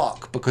as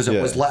fuck because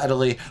it was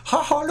literally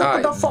look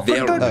at the fucking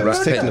they're dude.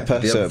 was taking the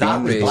piss out.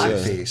 That was Blackface,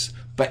 blackface.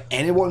 But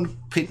anyone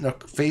painting their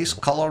face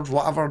coloured,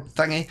 whatever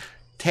thingy,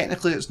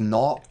 technically it's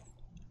not.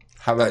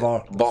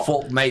 However, but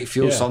folk might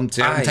feel some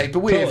certain type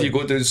of way if you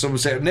go down some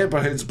certain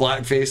neighbourhoods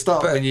black-faced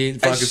up and you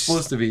ain't fucking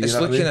supposed to be. You it's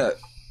know looking what I mean? at.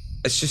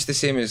 It's just the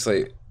same as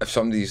like if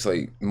somebody's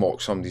like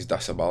mock somebody's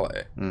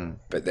disability,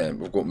 but then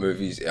we've got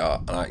movies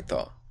of an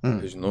actor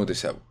who's no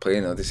disabled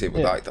playing a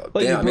disabled actor.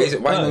 Like Then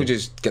amazing. Why not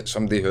just get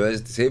somebody who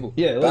is disabled?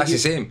 Yeah, like that's the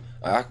same.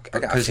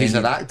 Because he's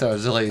an actor,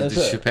 is it like the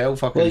Chappelle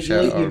fucking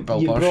shit or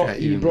Bill Burr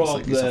shit? You brought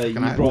up the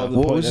What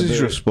point was his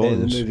about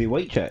response? the movie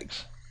White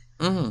Chicks.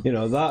 You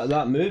know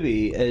that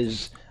movie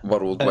is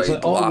worldwide. It's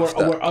like,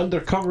 we're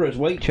undercover as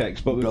white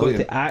chicks, but we've got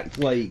to act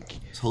like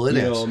it's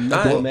hilarious. You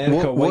know,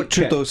 America, what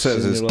Trudeau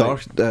says is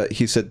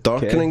he said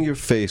darkening your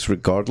face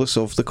regardless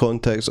of the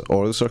context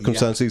or the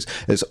circumstances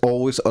is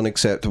always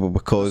unacceptable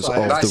because of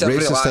the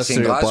racist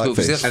history of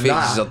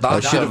blackface. I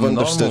should have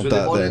understood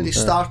that when then. they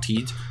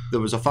started, there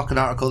was a fucking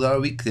article the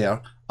other week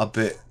there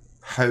about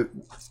how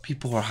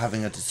people were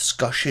having a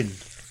discussion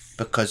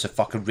because of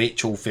fucking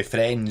Rachel for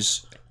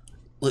Friends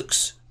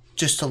looks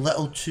just a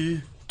little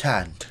too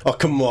tan. Oh,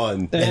 come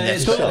on.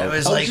 It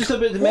was like, just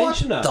about to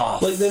mention that.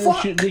 Like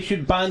they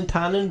should ban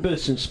tanning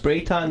booths and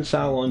spray tan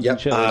salons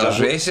and shit. That's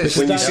racist.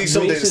 When you see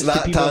somebody that's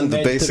that tan,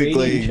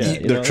 basically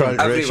they're trying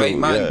to every white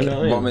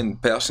man, woman,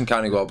 person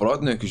can't go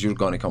abroad now because you're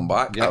going to come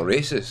back. You're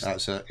racist.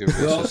 That's it. You're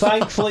racist. Well,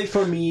 thankfully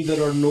for me,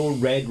 there are no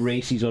red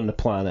races on the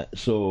planet,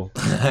 so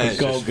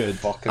it's all good.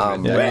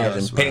 I'm red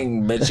and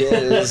pink,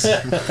 bitches.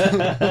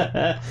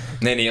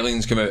 And then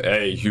aliens come out,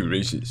 hey, you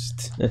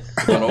racist.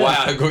 I don't know why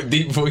I got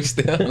deep voice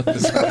there.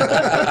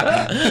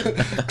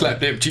 Clap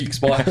them cheeks,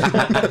 boy.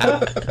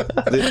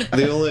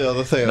 The only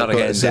other thing Not I've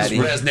got again, is Daddy.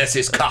 Where's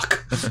Nessie's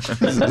cock?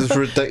 this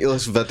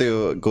ridiculous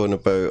video going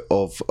about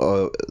of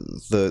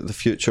the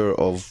future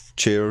of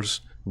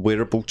chairs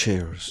wearable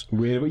chairs.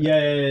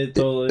 Yeah,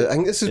 totally. I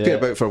think this has been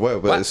about for a while,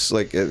 but it's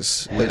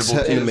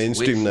hitting the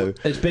mainstream now.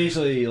 It's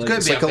basically like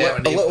It's like a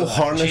little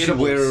harness you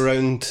wear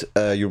around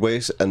your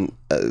waist, and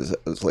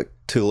it's like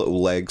two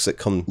little legs that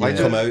come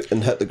out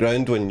and hit the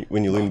ground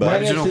when you lean back. Why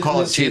do you not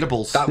call it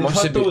chairables? That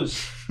must have been.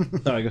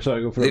 Sorry,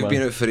 go for it. They've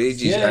been out for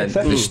ages, and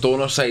the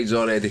stoner side's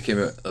already came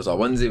out. There's a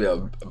onesie with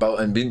a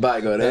built-in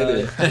beanbag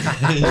already.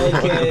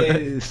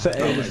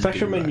 The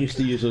fishermen used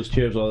to use those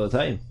chairs all the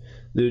time.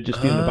 They would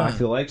just be on the back of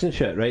the legs and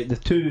shit, right?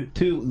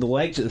 The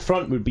legs at the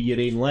front would be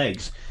your own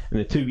legs, and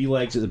the two wee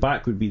legs at the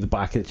back would be the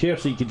back of the chair.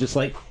 So you could just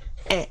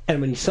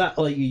and when you sat,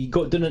 like you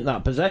got down in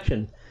that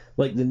position,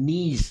 like the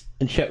knees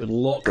and shit would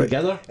lock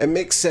together. It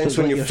makes sense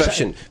when you're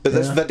fishing, but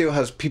this video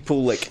has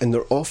people like in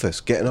their office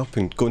getting up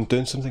and going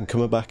doing something,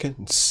 coming back in,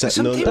 and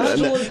sitting on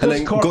it, and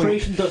then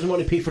corporation doesn't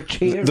want to pay for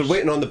chairs. They're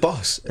waiting on the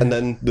bus, and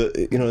then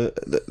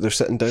they're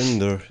sitting down in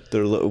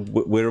their little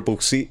wearable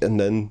seat, and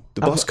then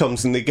the bus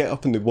comes and they get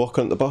up and they walk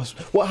on the bus.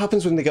 What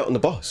happens when they get on the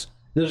bus?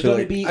 There's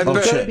going to be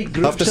groups of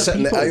people. There's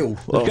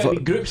going to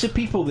be groups of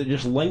people that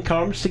just link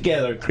arms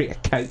together and create a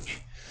couch.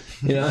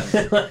 You know,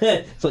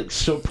 it's like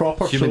so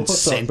proper human sofa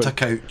centre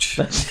couch.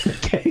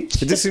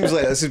 It just seems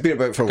like this has been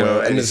about for a while,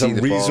 and there's a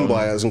reason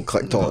why it hasn't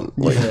clicked on.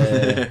 Like,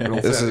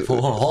 this is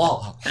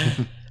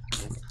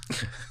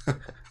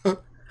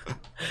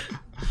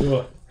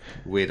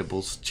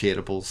wearables,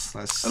 chairables.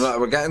 That's...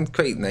 we're getting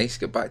quite nice.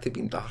 Get back to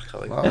being dark. I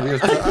like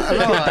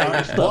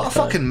that. What a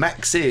fucking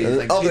mix, eh?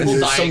 Like,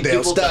 somebody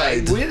else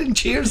died. Wearing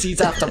chair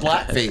seats after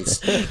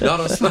blackface.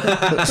 No, it's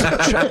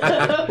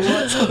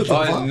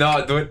not.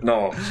 No, don't.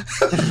 No.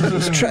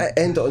 Let's try to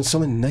end it on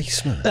something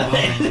nice,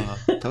 man.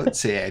 Don't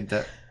say end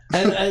it.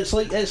 And it's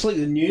like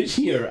the news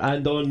here,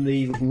 and on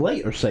the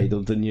lighter side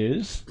of the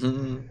news,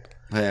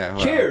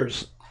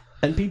 chairs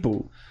and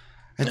people.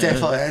 It's a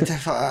mix.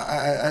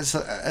 It's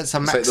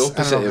like the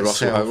opposite of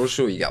Russell Howard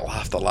show. You get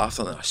laughter,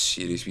 and a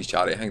serious wee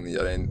charity thing that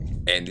you're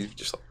ended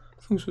just like,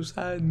 I'm so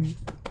sad.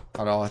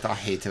 I know, I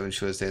hate it when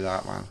shows do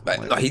that, man.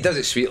 But no, he does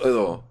it sweetly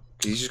though.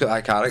 He's just got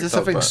that character. He does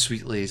everything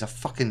sweetly. He's a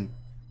fucking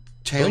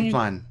child,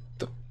 man.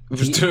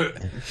 He's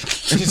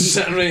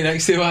sitting right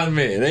next to one,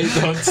 mate. Right,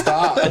 don't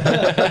start.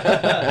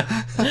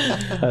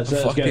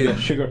 That's getting a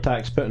sugar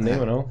tax put in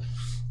name and all.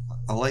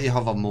 I'll let you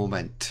have a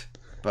moment,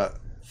 but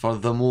for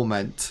the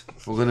moment,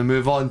 we're going to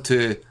move on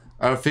to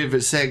our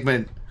favourite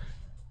segment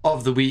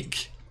of the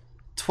week,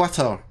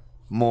 Twitter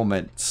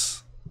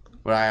Moments,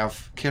 where I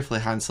have carefully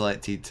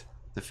hand-selected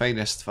the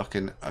finest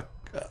fucking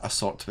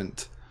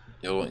assortment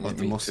of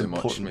the most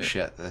important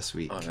shit this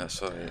week. Oh, yeah,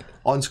 sorry.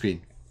 On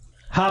screen.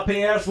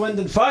 Happy Earth, Wind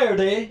and Fire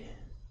Day!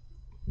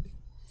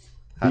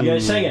 You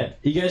guys sing it?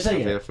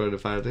 Happy Earth, Wind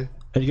and Fire Day.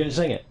 Are you going to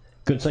sing it?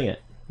 Go and sing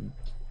it.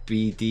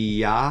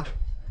 BDA,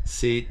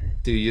 say,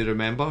 do you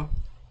remember?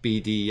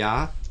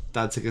 BDA,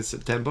 Dancing in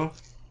September.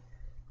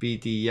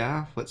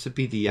 BDA, what's the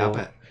BDA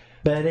bit?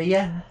 Better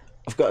yeah.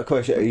 I've got a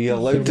question. Are you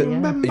allowed to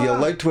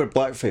wear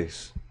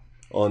blackface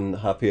on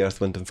Happy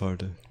Earth, Wind and Fire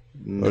Day?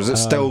 No. Or is it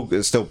still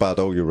bad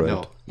all year round?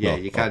 No. Yeah,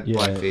 you can't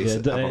blackface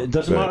it. It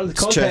doesn't matter the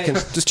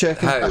context. Just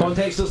checking.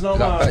 Context does not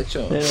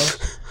matter.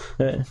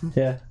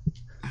 Yeah.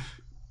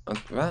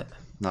 What?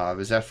 No, it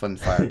was Earth, Wind,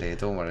 Fire Day.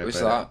 Don't worry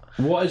about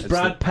it. What is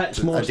Brad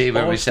Pitt's most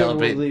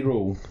Oscar-worthy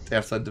role?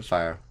 Earth, Wind and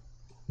Fire.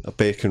 A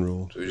bacon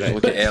roll. So we just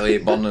look at LA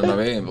burning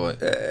away and be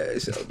like,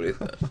 celebrate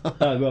it.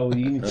 Well,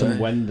 you need some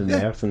wind and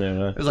earth in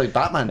there. It was like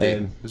Batman Day.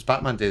 It was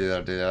Batman Day the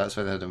other day. That's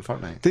why they had it in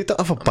Fortnite. They don't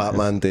have a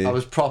Batman Day. I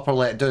was proper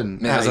let down.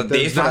 There's a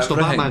day for National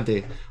Batman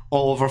Day.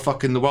 All over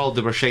fucking the world,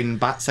 they were shining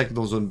bat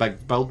signals on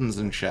big buildings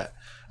and shit.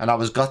 And I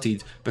was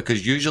gutted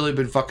because usually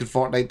when fucking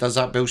Fortnite does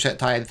that bullshit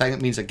tie-in thing,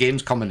 it means a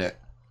game's coming out.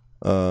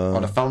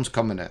 Or a film's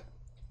coming out.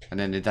 And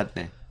then they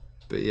didn't.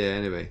 But yeah,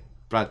 anyway.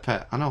 Brad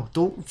Pitt. I know.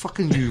 Don't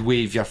fucking you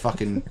wave your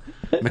fucking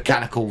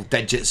mechanical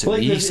digits at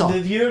me.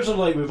 The viewers are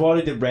like, we've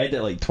already read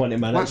it like 20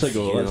 minutes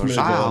ago. Let's move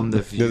on.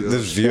 The viewers.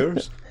 There's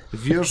viewers? The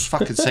viewers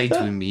fucking side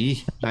with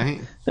me,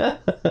 right? Right,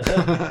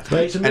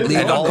 so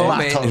and all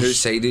comment whose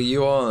side are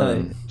you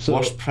on?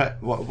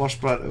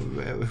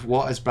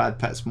 What is Brad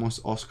Pitt's most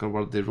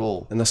Oscar-worthy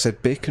role? And I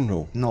said bacon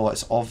roll. No,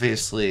 it's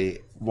obviously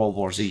World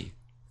War Z.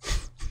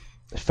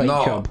 Fight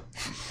Chub.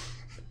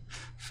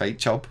 Fight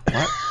Chub?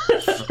 What?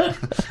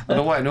 I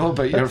don't want to know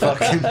about your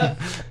fucking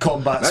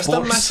combat Mr.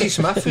 sports. Missy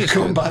Smith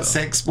combat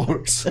sex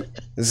sports.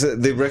 Is it?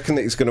 They reckon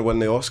that he's going to win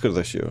the Oscar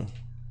this year?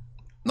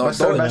 No,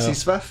 Mr. Missy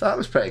Smith, that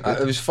was pretty good.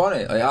 It was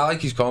funny. I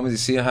like his comedy.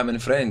 Seeing him in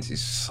Friends, he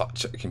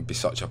can be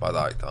such a bad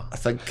actor. I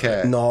think.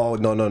 No.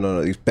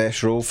 His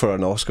best role for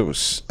an Oscar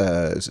was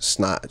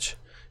Snatch.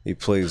 He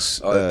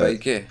plays.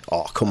 Pikey.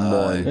 Oh, come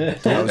on!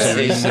 That was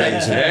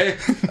amazing.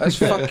 That's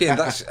fucking.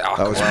 That was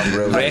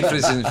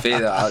referencing Faye.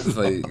 That's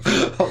like.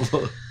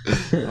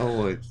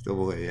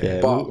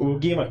 Yeah, but we'll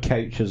give him a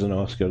couch as an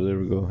Oscar. There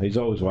we go. He's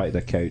always wanted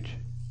a couch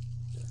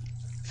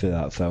for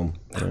that film.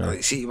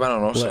 Like, see, when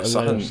an Oscar,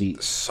 some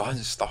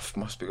stuff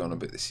must be going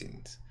about the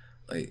scenes.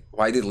 Like,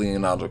 why did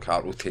Leonardo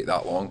DiCaprio take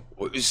that long?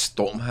 What was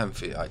stopping him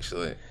for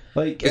actually?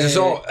 Like, they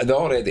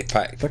already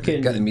picked.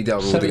 Get the media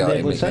rolled together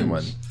and make them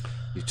win.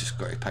 You just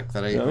got to pick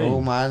the right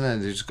role, man,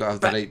 and you just got to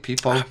have the right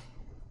people.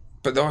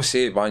 But they always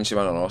say once you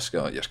win an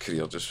Oscar, your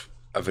career just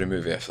every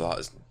movie after that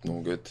is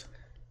no good.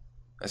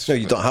 No,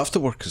 you don't have to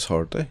work as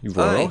hard, eh? You've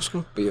won an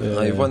Oscar. But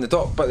you've won the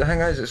top. But the thing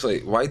is, it's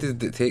like, why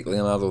did it take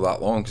Leonardo that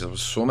long? Because there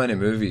was so many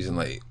movies and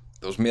like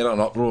there was more of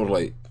an uproar.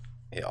 Like,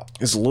 yeah,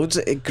 there's loads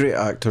of great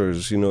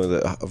actors, you know,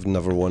 that have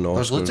never won Oscars.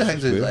 There's loads of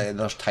things.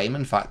 There's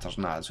timing factors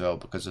in that as well,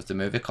 because if the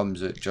movie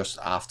comes out just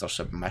after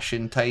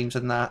submission times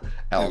and that,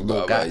 it'll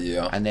not get,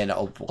 and then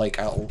it'll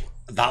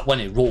that when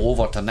it roll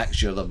over to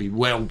next year, there'll be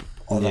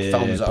other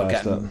films that are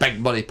getting big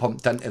money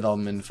pumped into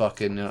them and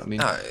fucking, you know what I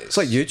mean? It's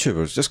like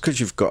YouTubers. Just because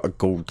you've got a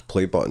gold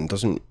play button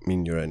doesn't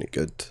mean you're any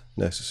good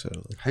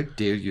necessarily. How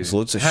dare you? There's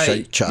loads of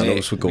shite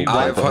channels with gold play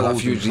I've had a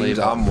few dreams.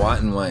 I'm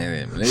wanting one of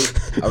them, right?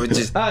 I would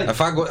just,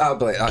 if I go, I'd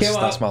be like,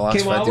 that's my last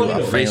video. I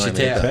finally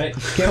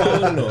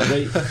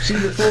made it.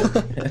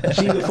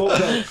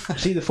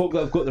 See the folk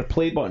that have got their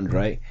play buttons,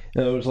 right?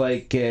 And it was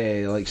like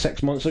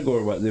 6 months ago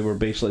or what, they were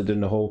basically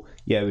doing the whole,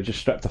 we just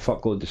stripped a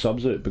fuckload of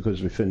subs out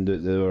because we found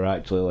out they were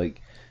actually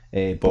like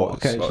bot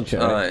accounts and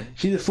shit. Right?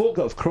 See the folk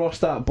that have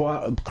crossed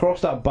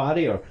that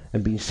barrier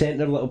and been sent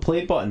their little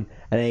play button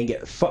and then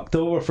get fucked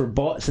over for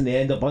bots and they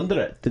end up under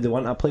it. Did they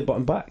want that play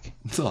button back?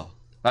 So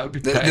that would be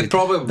pretty.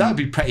 That would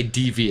be pretty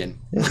deviant.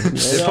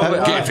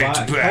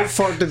 How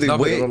far do they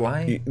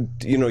wait?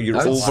 You know, you're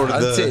over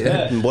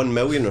the 1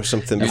 million or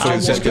something. Before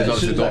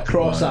that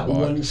cross that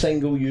one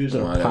single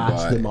user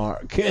past the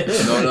mark. No.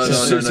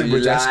 You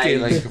lie.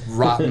 Like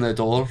rapping the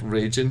door,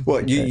 raging.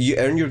 What you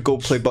earn your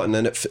gold play button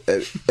and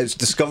it's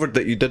discovered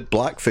that you did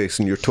blackface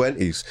in your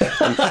 20s.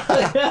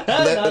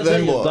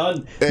 Then what?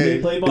 Done.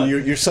 Play button.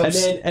 Your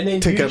subs and then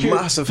take a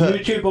massive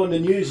hit. YouTube on the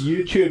news.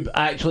 YouTube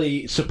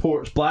actually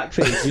supports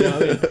blackface. You know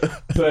what I mean?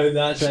 Boom,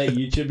 that's it.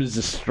 YouTube is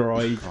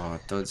destroyed. Oh,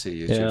 don't say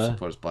YouTube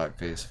supports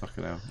blackface.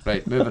 Fucking hell.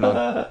 Right, moving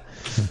on.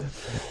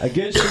 A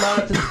Good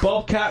Samaritan's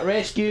Bobcat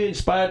rescue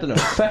inspired an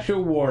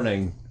official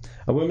warning.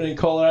 A woman in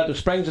Colorado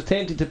Springs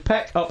attempted to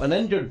pick up an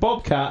injured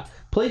bobcat,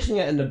 placing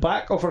it in the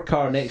back of her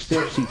car next to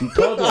her seated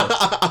toddler.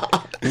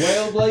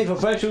 Wildlife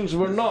officials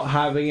were not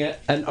having it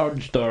and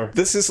urged her.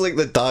 This is like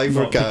the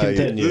diver guy.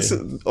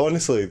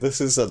 Honestly, this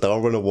is a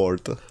Darwin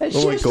Award.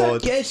 Oh my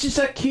god. It's just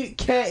a cute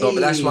kitty. No,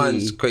 but this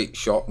one's quite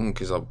shocking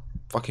because of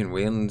fucking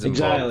Wayne's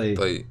involved.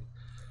 Exactly. Like,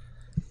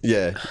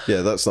 yeah,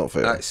 that's not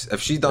fair.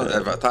 If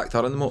I attacked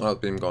her in the motor,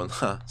 I'd been going,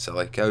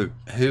 silly cow.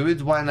 Who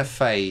would win a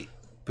fight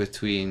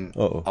between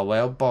a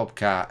wild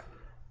bobcat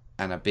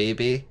and a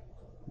baby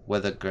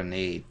with a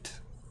grenade?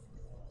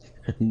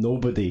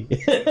 Nobody.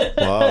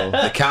 Wow.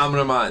 The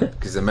cameraman,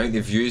 because the amount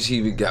of views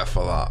he would get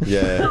for that.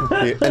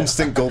 Yeah.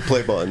 Instant gold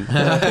play button.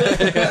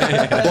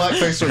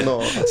 Blackface or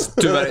not.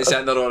 2 minutes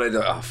in, they're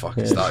already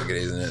fucking start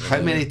grazing it.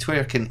 How many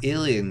twerking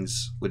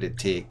aliens would it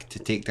take to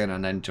take down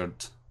an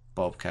injured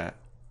bobcat?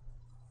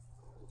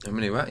 How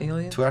many what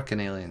aliens?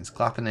 Twerking aliens,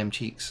 clapping them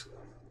cheeks.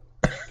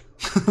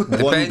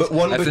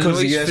 One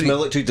because the US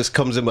military just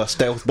comes in with a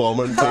stealth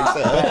bomber and takes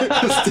it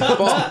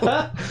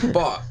out.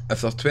 But if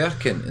they're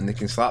twerking and they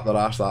can slap their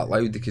arse that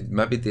loud, they could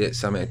maybe do it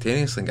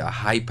simultaneously and get a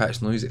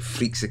high-pitched noise that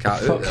freaks the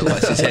cat out. Is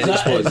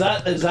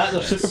that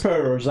their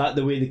superpower, or is that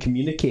the way they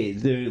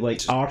communicate? They're like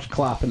arse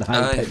clapping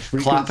high-pitched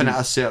frequency. Clapping at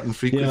a certain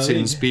frequency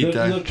and speed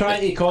down. They're trying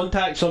to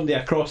contact somebody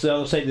across the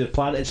other side of the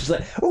planet. It's just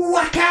like,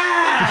 waka!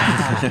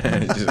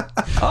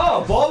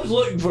 Oh, Bob's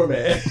looking for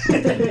me.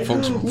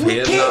 Folks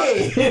hearing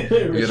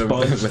that.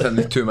 Within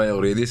the 2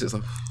 mile radius, it's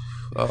like,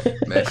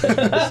 messy.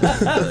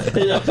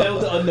 I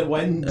felt it on the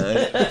wind.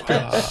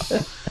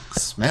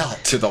 Smell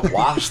it to the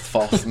worst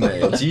first,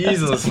 mate.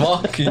 Jesus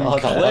fucking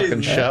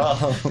fucking shit.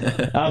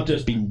 I've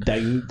just been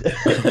downed.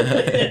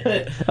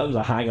 That was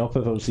a hang up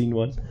if I've seen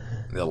one.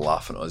 They're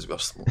laughing at us, we're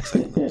smoke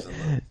signals.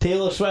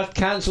 Taylor Swift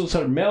cancels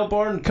her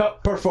Melbourne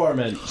Cup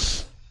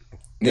performance.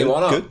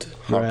 Good.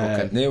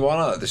 Right.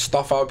 The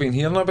stuff I've been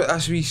hearing about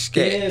this wee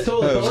skit. Yeah,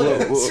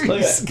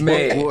 totally.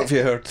 Mate, what have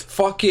you heard?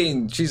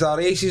 Fucking, she's a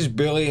racist,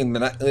 bully and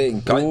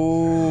manipulating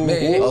cunt.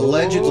 Mate,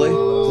 allegedly.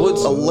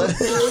 Allegedly.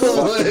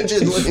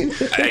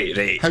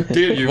 Right. How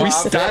dare you? We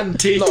stand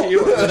Tate.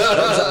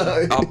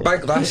 A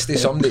big list of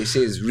somebody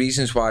says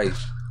reasons why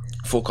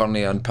folk aren't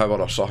in power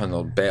or something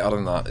or better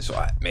than that. It's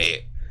like,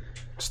 mate,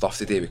 stuff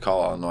today with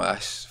colour and all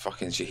this.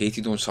 Fucking, she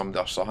hated on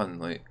somebody or something.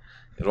 Like,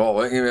 you're all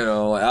looking at me and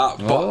all like that.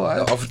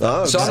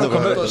 But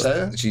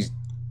she's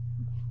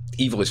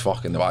evil as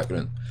fuck in the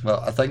background.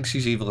 Well, I think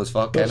she's evil as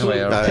fuck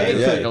anyway.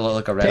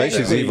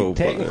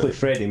 Technically,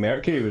 Freddie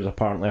Mercury was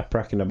apparently a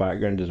prick in the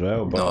background as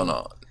well. But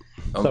no.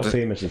 Not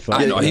famous as fuck.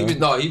 I know, he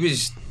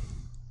was.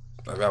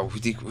 Well, who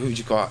would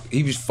you call it?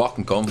 He was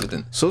fucking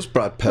confident. So's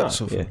Brad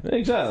Pitt. Yeah,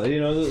 exactly. You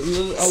know, a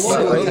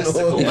lot of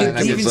you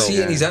can even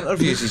see in his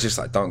interviews, he's just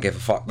like, "Don't give a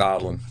fuck,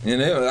 darling." You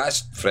know,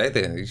 that's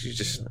Freddie. He's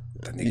just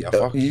didn't give a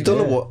fuck. You don't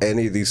know what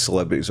any of these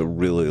celebrities are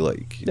really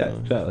like. Yeah,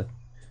 exactly.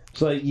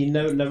 It's like you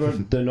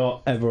do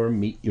not ever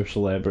meet your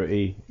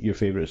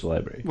favourite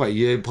celebrity. What,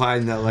 you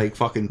implying that like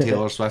fucking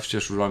Taylor Swift's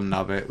just running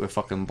about with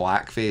fucking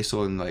blackface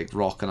on, like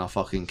rocking a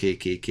fucking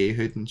KKK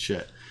hood and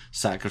shit,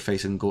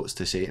 sacrificing goats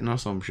to Satan or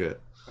some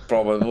shit?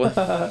 Probably.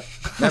 Remember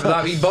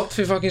that wee bird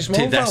for fucking To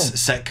Smallville?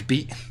 this sick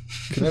beat.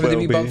 Remember the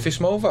wee bird for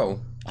Smallville?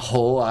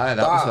 Oh, aye,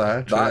 that was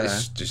that. That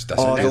is just the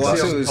disappointing.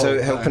 lassie that was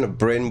out helping to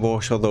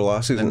brainwash other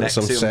lassies into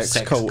some Nexium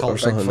sex cult or Like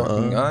something.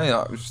 fucking,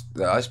 aye,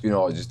 that's been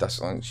all just this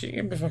long. She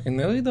can be fucking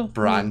the leader.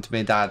 Brand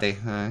me daddy.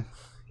 Aye.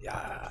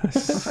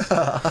 Yes.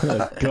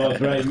 God,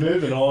 right,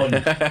 moving on.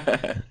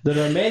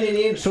 There are many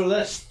names for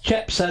this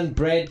chips and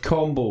bread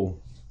combo.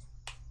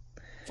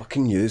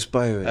 Fucking news,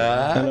 by the way.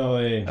 I know,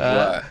 eh?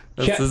 What?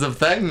 This is a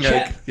thing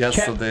like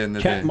yesterday in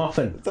the chip day.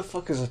 muffin. What the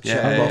fuck is a chip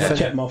Yeah, muffin? A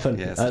chip muffin.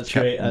 Yes, That's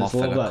chip great. I just muffin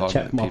love that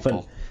according chip to muffin.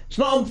 people. It's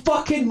not a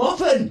fucking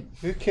muffin.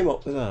 Who came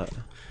up with that?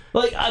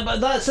 Like, but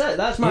that's it.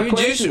 That's my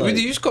question. What like.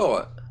 do you call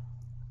it?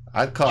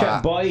 I'd call Chip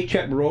it. boy,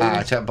 chip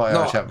roll. Chip boy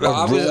No, or chip I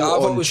roll.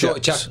 always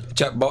thought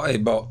chip butty,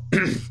 but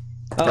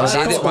That's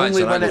I did once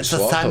only and I when got it's a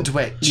slaughtered.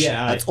 sandwich.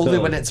 Yeah, it's only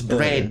when it's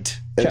bread.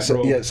 It's Chip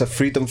roll. it's a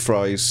freedom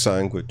fries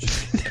sandwich.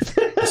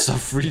 It's a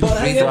freedom But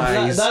hang on,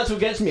 fries. that's what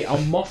gets me. A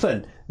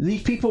muffin.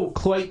 These people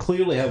quite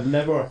clearly have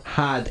never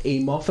had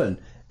a muffin.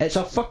 It's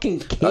a fucking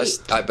cake.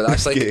 but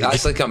that's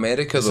like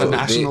America though. a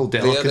national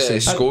delicacy.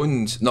 They're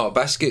scones, not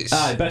biscuits.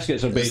 Aye,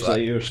 biscuits are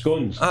basically your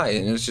scones. Aye,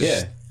 and it's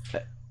just. Yeah.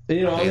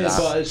 You know what I mean? that.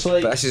 But it's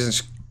like. But this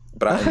isn't.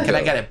 Britain. Can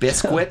I get a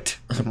biscuit?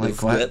 I'm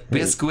like, what?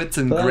 Biscuits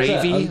and That's it.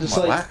 gravy? I'm just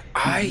What? like,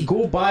 Aye.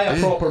 go buy a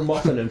proper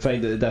muffin and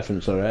find out the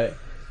difference, alright?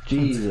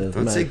 Jesus,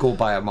 Don't man. say go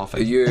buy a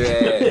muffin. You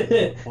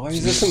Why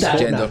is this Stop important?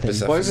 gender nothing.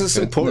 specific. Why is this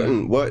food,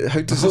 important? What?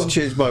 How does this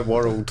change my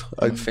world?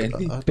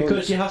 offended.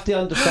 Because you have to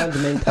understand the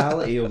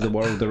mentality of the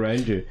world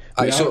around you.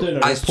 We Aye, are so doing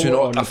a as to report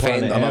on not the offend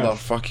planet another Earth.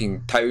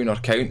 fucking town or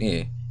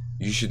county,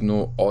 you should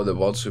know all the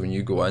words. So when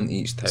you go into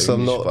each town, So I'm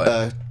you not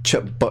just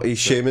chip butty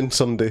shaming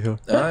somebody here.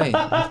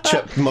 aye.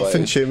 Chip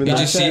muffin shaming. You them.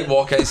 just see it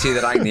walk in, say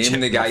the right name,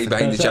 and the guy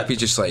behind the That's chip, it. he's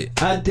just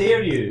like, I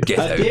dare you. Get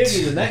I out. dare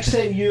you. The next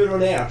time you're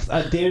on Earth,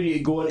 I dare you to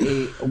go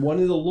into one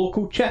of the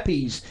local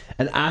chippies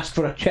and ask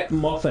for a chip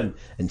muffin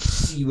and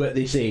see what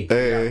they say.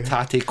 Eh,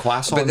 Tatty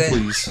croissant, But then-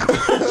 please.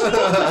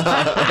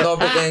 no,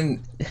 but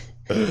then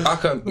I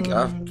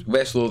can't.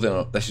 West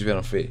Lothian, this is where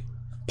I'm from.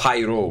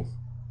 Pyro,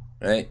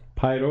 right?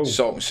 Pyro.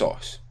 Salt and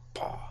sauce.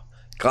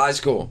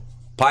 Glasgow,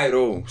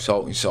 pyro,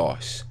 salt and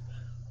sauce.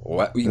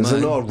 What we is it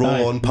man? not a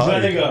roll on pie?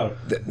 Vinegar.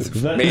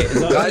 Mate,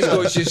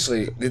 Glasgow's just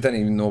like they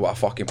didn't even know what a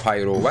fucking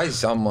pyro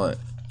was. I'm like,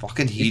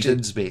 Fucking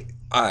heathens, mate.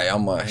 aye,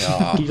 I'm like,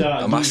 He's a-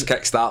 I must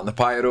kickstart the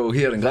pyro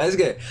here in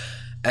Glasgow,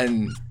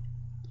 and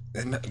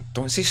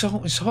don't say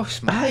salt and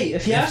sauce, man. Aye,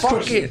 if you ask for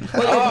Fucking,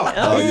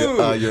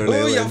 you're an you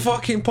alien.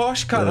 fucking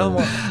posh cunt. I'm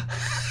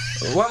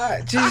like,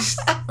 what? Just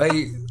like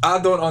I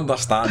don't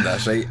understand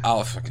this, right?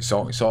 I'll fucking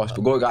salt and sauce,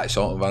 but go get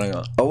salt and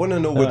vinegar. I want to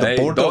know where the Hey,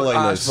 don't borderline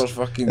ask is.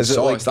 for fucking Is it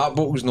sauce. like That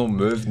bottle's not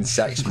moved in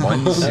 6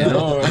 months, you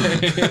know.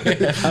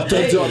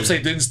 Don't do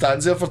upside down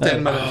stands there for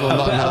 10 minutes.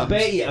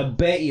 I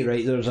bet you,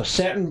 right, there's a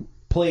certain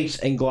place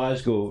in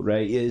Glasgow,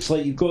 right, it's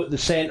like you've got the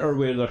centre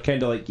where they're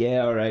kind of like,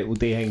 yeah, alright, we'll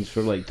do things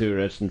for like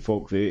tourists and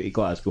folk out of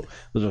Glasgow.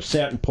 There's a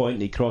certain point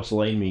they cross the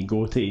line when you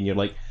go to it and you're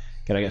like,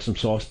 can I get some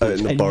sauce, please?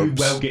 in the And burbs.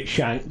 you will get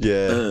shanked.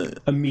 Yeah.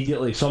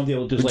 Immediately, somebody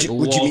will just What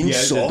lob do you mean out the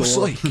sauce?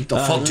 door. Like The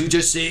fuck did you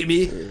just say to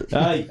me?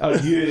 Aye, are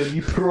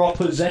you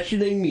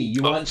propositioning me?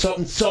 You want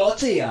something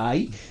saucy,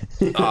 aye?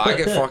 I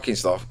get fucking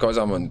stuff because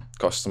I'm on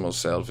customer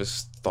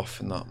service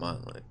stuff and that,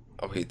 man. Like,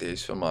 I'll hate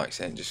days for my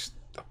accent just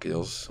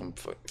appears. I'm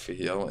for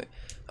here, like,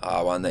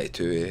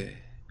 192.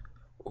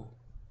 Oh.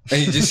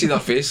 And you just see their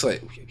face,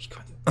 like, oh, you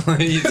can't.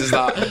 You just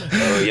that.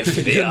 Oh,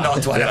 you're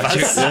not one of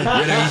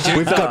us.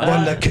 We've got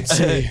one that can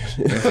say.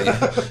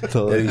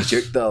 He's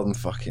juked there and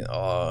fucking.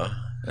 Oh.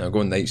 And I go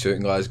on nights out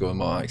in Glasgow and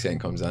my accent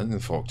comes in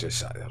and folk just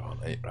sat there all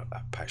night, rip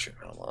that piss out.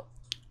 And I'm like,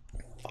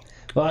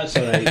 Well, that's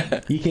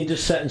alright. You can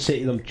just sit and say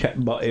to them chip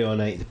butty all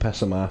night to piss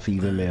them off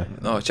even more.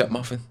 no, chip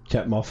muffin.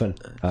 Chip muffin.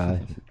 Aye,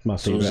 my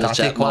favourite.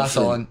 Tatty Tatty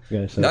croissant.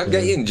 Yes, That'll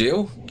get you in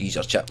jail.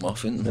 Geezer chip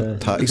muffin.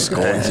 Tatty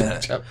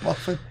scones. Chip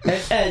muffin.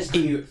 It is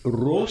a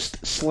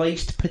roast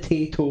sliced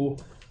potato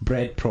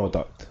bread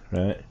product,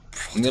 right?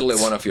 Nearly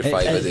one of your It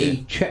 5 a is day. a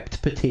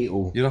chipped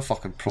potato. You're a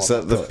fucking Is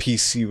product. that the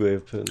PC way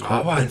of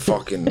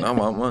putting it? I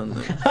want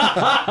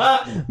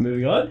one.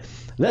 Moving on.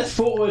 This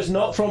photo is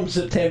not from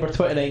September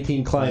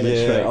 2019 climate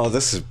Yeah, strike. oh,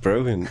 this is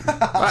brilliant.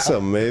 That's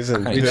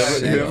amazing. I can't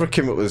see Whoever it.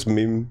 came up with this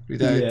meme.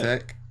 Read out, Yeah.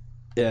 Dick.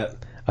 Yeah.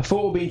 A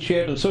photo being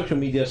shared on social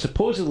media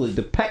supposedly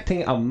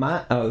depicting a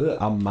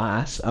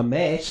mess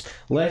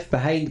left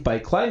behind by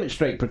climate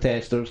strike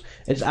protesters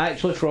is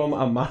actually from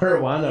a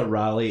marijuana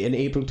rally in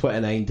April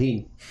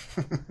 2019.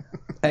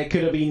 It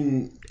could have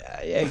been,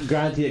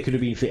 granted it could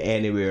have been for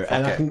anywhere,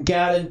 and I can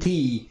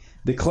guarantee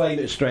the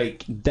climate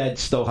strike did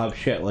still have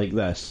shit like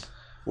this.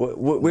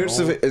 Where's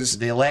the... Is,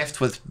 They left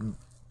with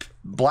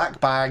black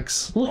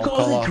bags. Look at of all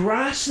colour. the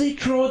grass they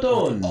trod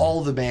on.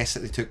 All the mess that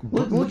they took.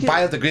 Look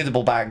at-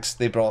 Biodegradable bags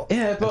they brought.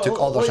 Yeah, but and took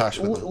all their like, trash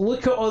with them.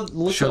 look at all the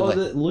We've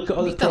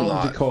done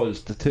problems that. it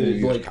caused to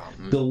You're like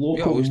calm. the We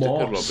local always took our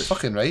moss rubbish.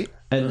 Fucking right.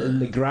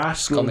 and the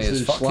grass going Scummy as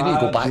through fuck. You need to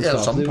go slabs back and there at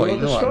stuff. some They point, were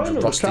you know, destroying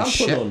them, rusty trampling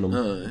shit. on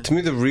them. to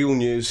me, the real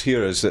news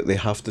here is that they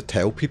have to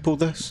tell people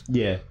this.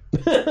 Yeah.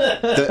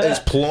 that it's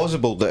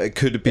plausible that it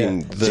could have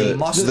been the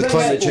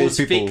climate change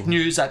people. Fake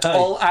news at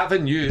all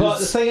avenues. But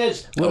the thing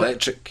is,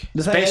 electric.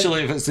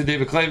 Especially if it's to do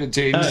with climate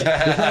change.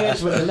 The thing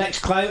is, when the next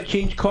climate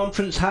change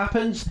conference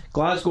happens,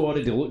 Glasgow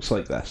already looks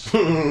like this.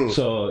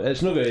 So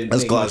it's not going to.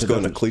 As Glasgow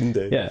on a clean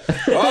day. Yeah.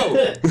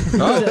 Oh,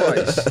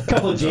 boys. A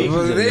couple of James.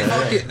 Well, they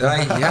fucking.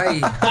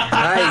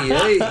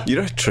 Aye.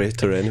 You're a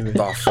traitor anyway.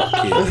 Oh, fuck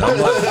you.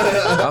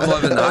 I'm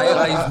living the high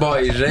life,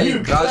 boys,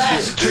 right?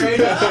 Glasgow.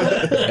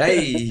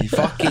 Hey,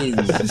 fucking.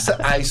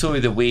 I saw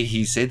the way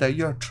he said that.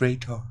 You're a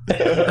traitor.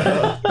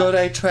 You're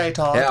a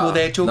traitor. Yeah, To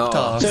the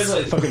Jokers. Sounds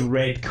like fucking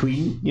Red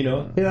Queen, you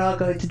know. You're all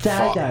going to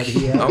die down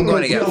here. I'm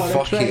going to get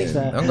fucking.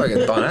 I'm going to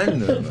get done in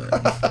there, man.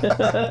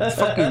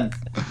 Fucking.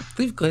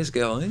 Leave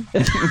Glasgow in.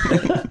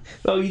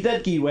 Well, you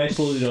did give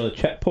Westlow, you know, the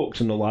chip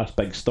pokes in the last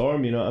big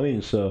storm, you know what I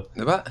mean? So.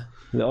 The what?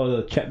 All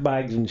the chip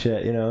bags and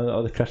shit, you know,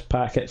 all the crisp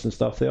packets and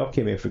stuff, they all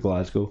came out for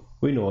Glasgow.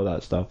 We know all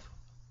that stuff.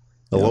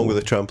 Along with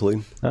the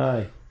trampoline.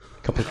 Aye.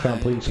 A couple of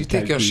trampolines. You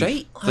take your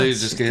shite?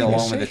 Please just get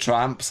along with the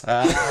tramps.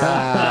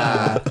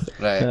 Right.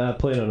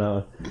 Playing on that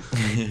one.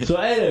 So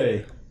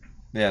anyway.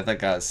 Yeah, I think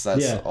that's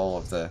all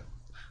of the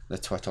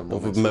Twitter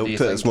moments. We've milked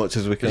it as much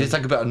as we can. What do you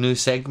think about a new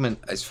segment?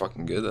 It's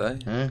fucking good,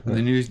 eh?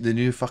 The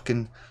new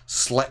fucking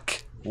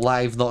slick,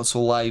 live, not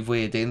so live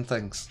way of doing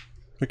things.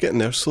 We're getting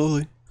there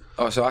slowly.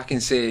 Oh, so I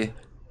can say.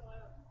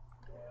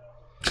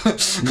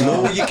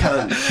 No, you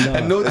can't.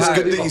 No, it's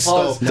good that you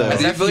stopped there.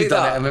 Did you bleep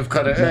that? And we've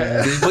cut it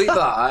out. Did you bleep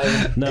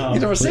that? No.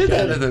 You never said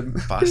anything.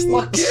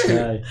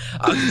 Bastard.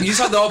 Aye. You just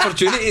had the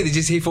opportunity. They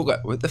just say, folk,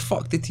 what the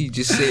fuck did he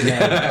just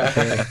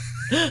say?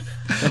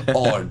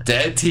 Or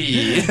did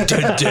he?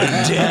 Dun, dun,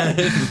 dun.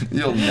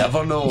 You'll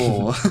never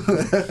know.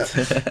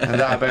 And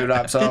that about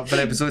wraps it up for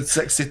episode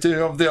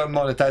 62 of the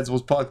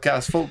Unmonetisables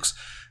podcast, folks.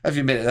 If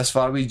you made it this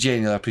far, we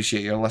genuinely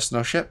appreciate your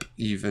listenership,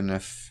 even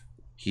if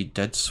he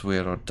did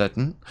swear or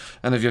didn't.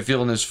 And if you're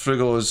feeling as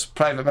frugal as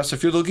Private Mister,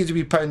 if you're looking to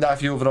be pound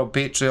after you over on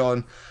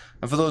Patreon,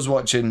 and for those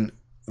watching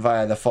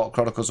via the Fort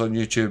Chronicles on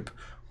YouTube,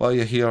 while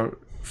you're here,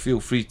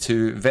 feel free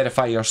to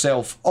verify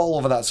yourself all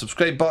over that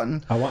subscribe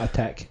button. I want a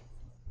tick.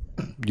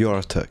 You're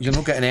a tick. You're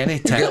not getting any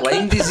tick. You get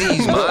Lyme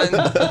disease, man.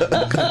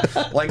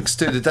 Links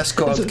to the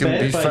Discord It's a can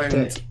be verified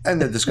found tick. in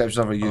the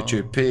description of our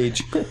YouTube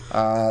page.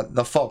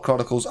 The Fort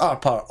Chronicles are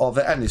part of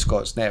the Indie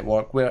Scots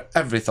network, where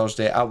every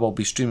Thursday I will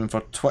be streaming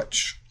for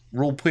Twitch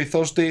Roleplay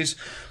Thursdays.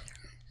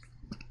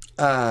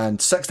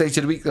 And 6 days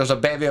of the week there's a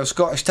bevy of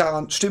Scottish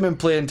talent streaming,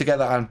 playing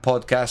together and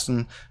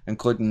podcasting,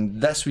 including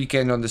this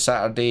weekend on the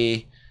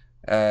Saturday.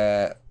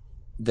 There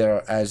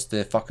is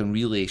the fucking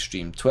relay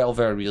stream,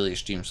 12-hour relay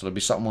stream, so there'll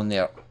be something on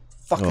there.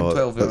 Fucking 12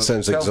 hours. That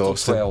sounds 12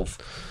 exhausting. 12.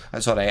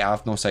 That's alright,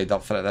 I've no signed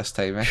up for it this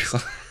time. So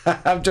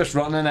I'm just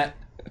running it.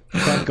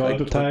 Thank God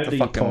we're tired of you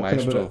Fucking talking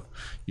maestro. about it.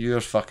 You're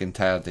fucking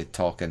tired of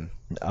talking.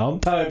 I'm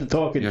tired of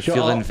talking. You're Shut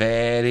feeling up.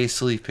 very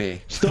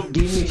sleepy. Stop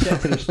giving me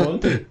shit to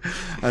respond to.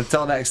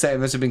 Until next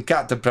time, this has been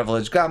Captain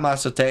Privilege,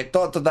 Grandmaster Tech,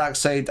 Dr.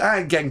 Darkside,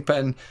 and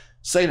GINGPIN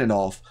signing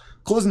off.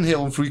 Closing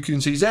hailing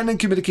frequencies, ending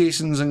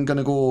communications, and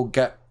gonna go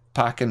get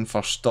packing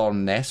for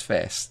Storm Ness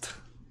Fest.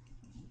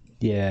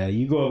 Yeah,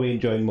 you go away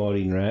and join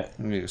Maureen, right?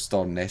 I'm gonna go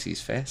Storm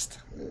Nessie's Fest.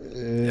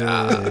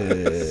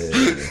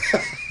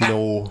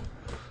 No.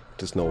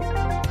 Just no.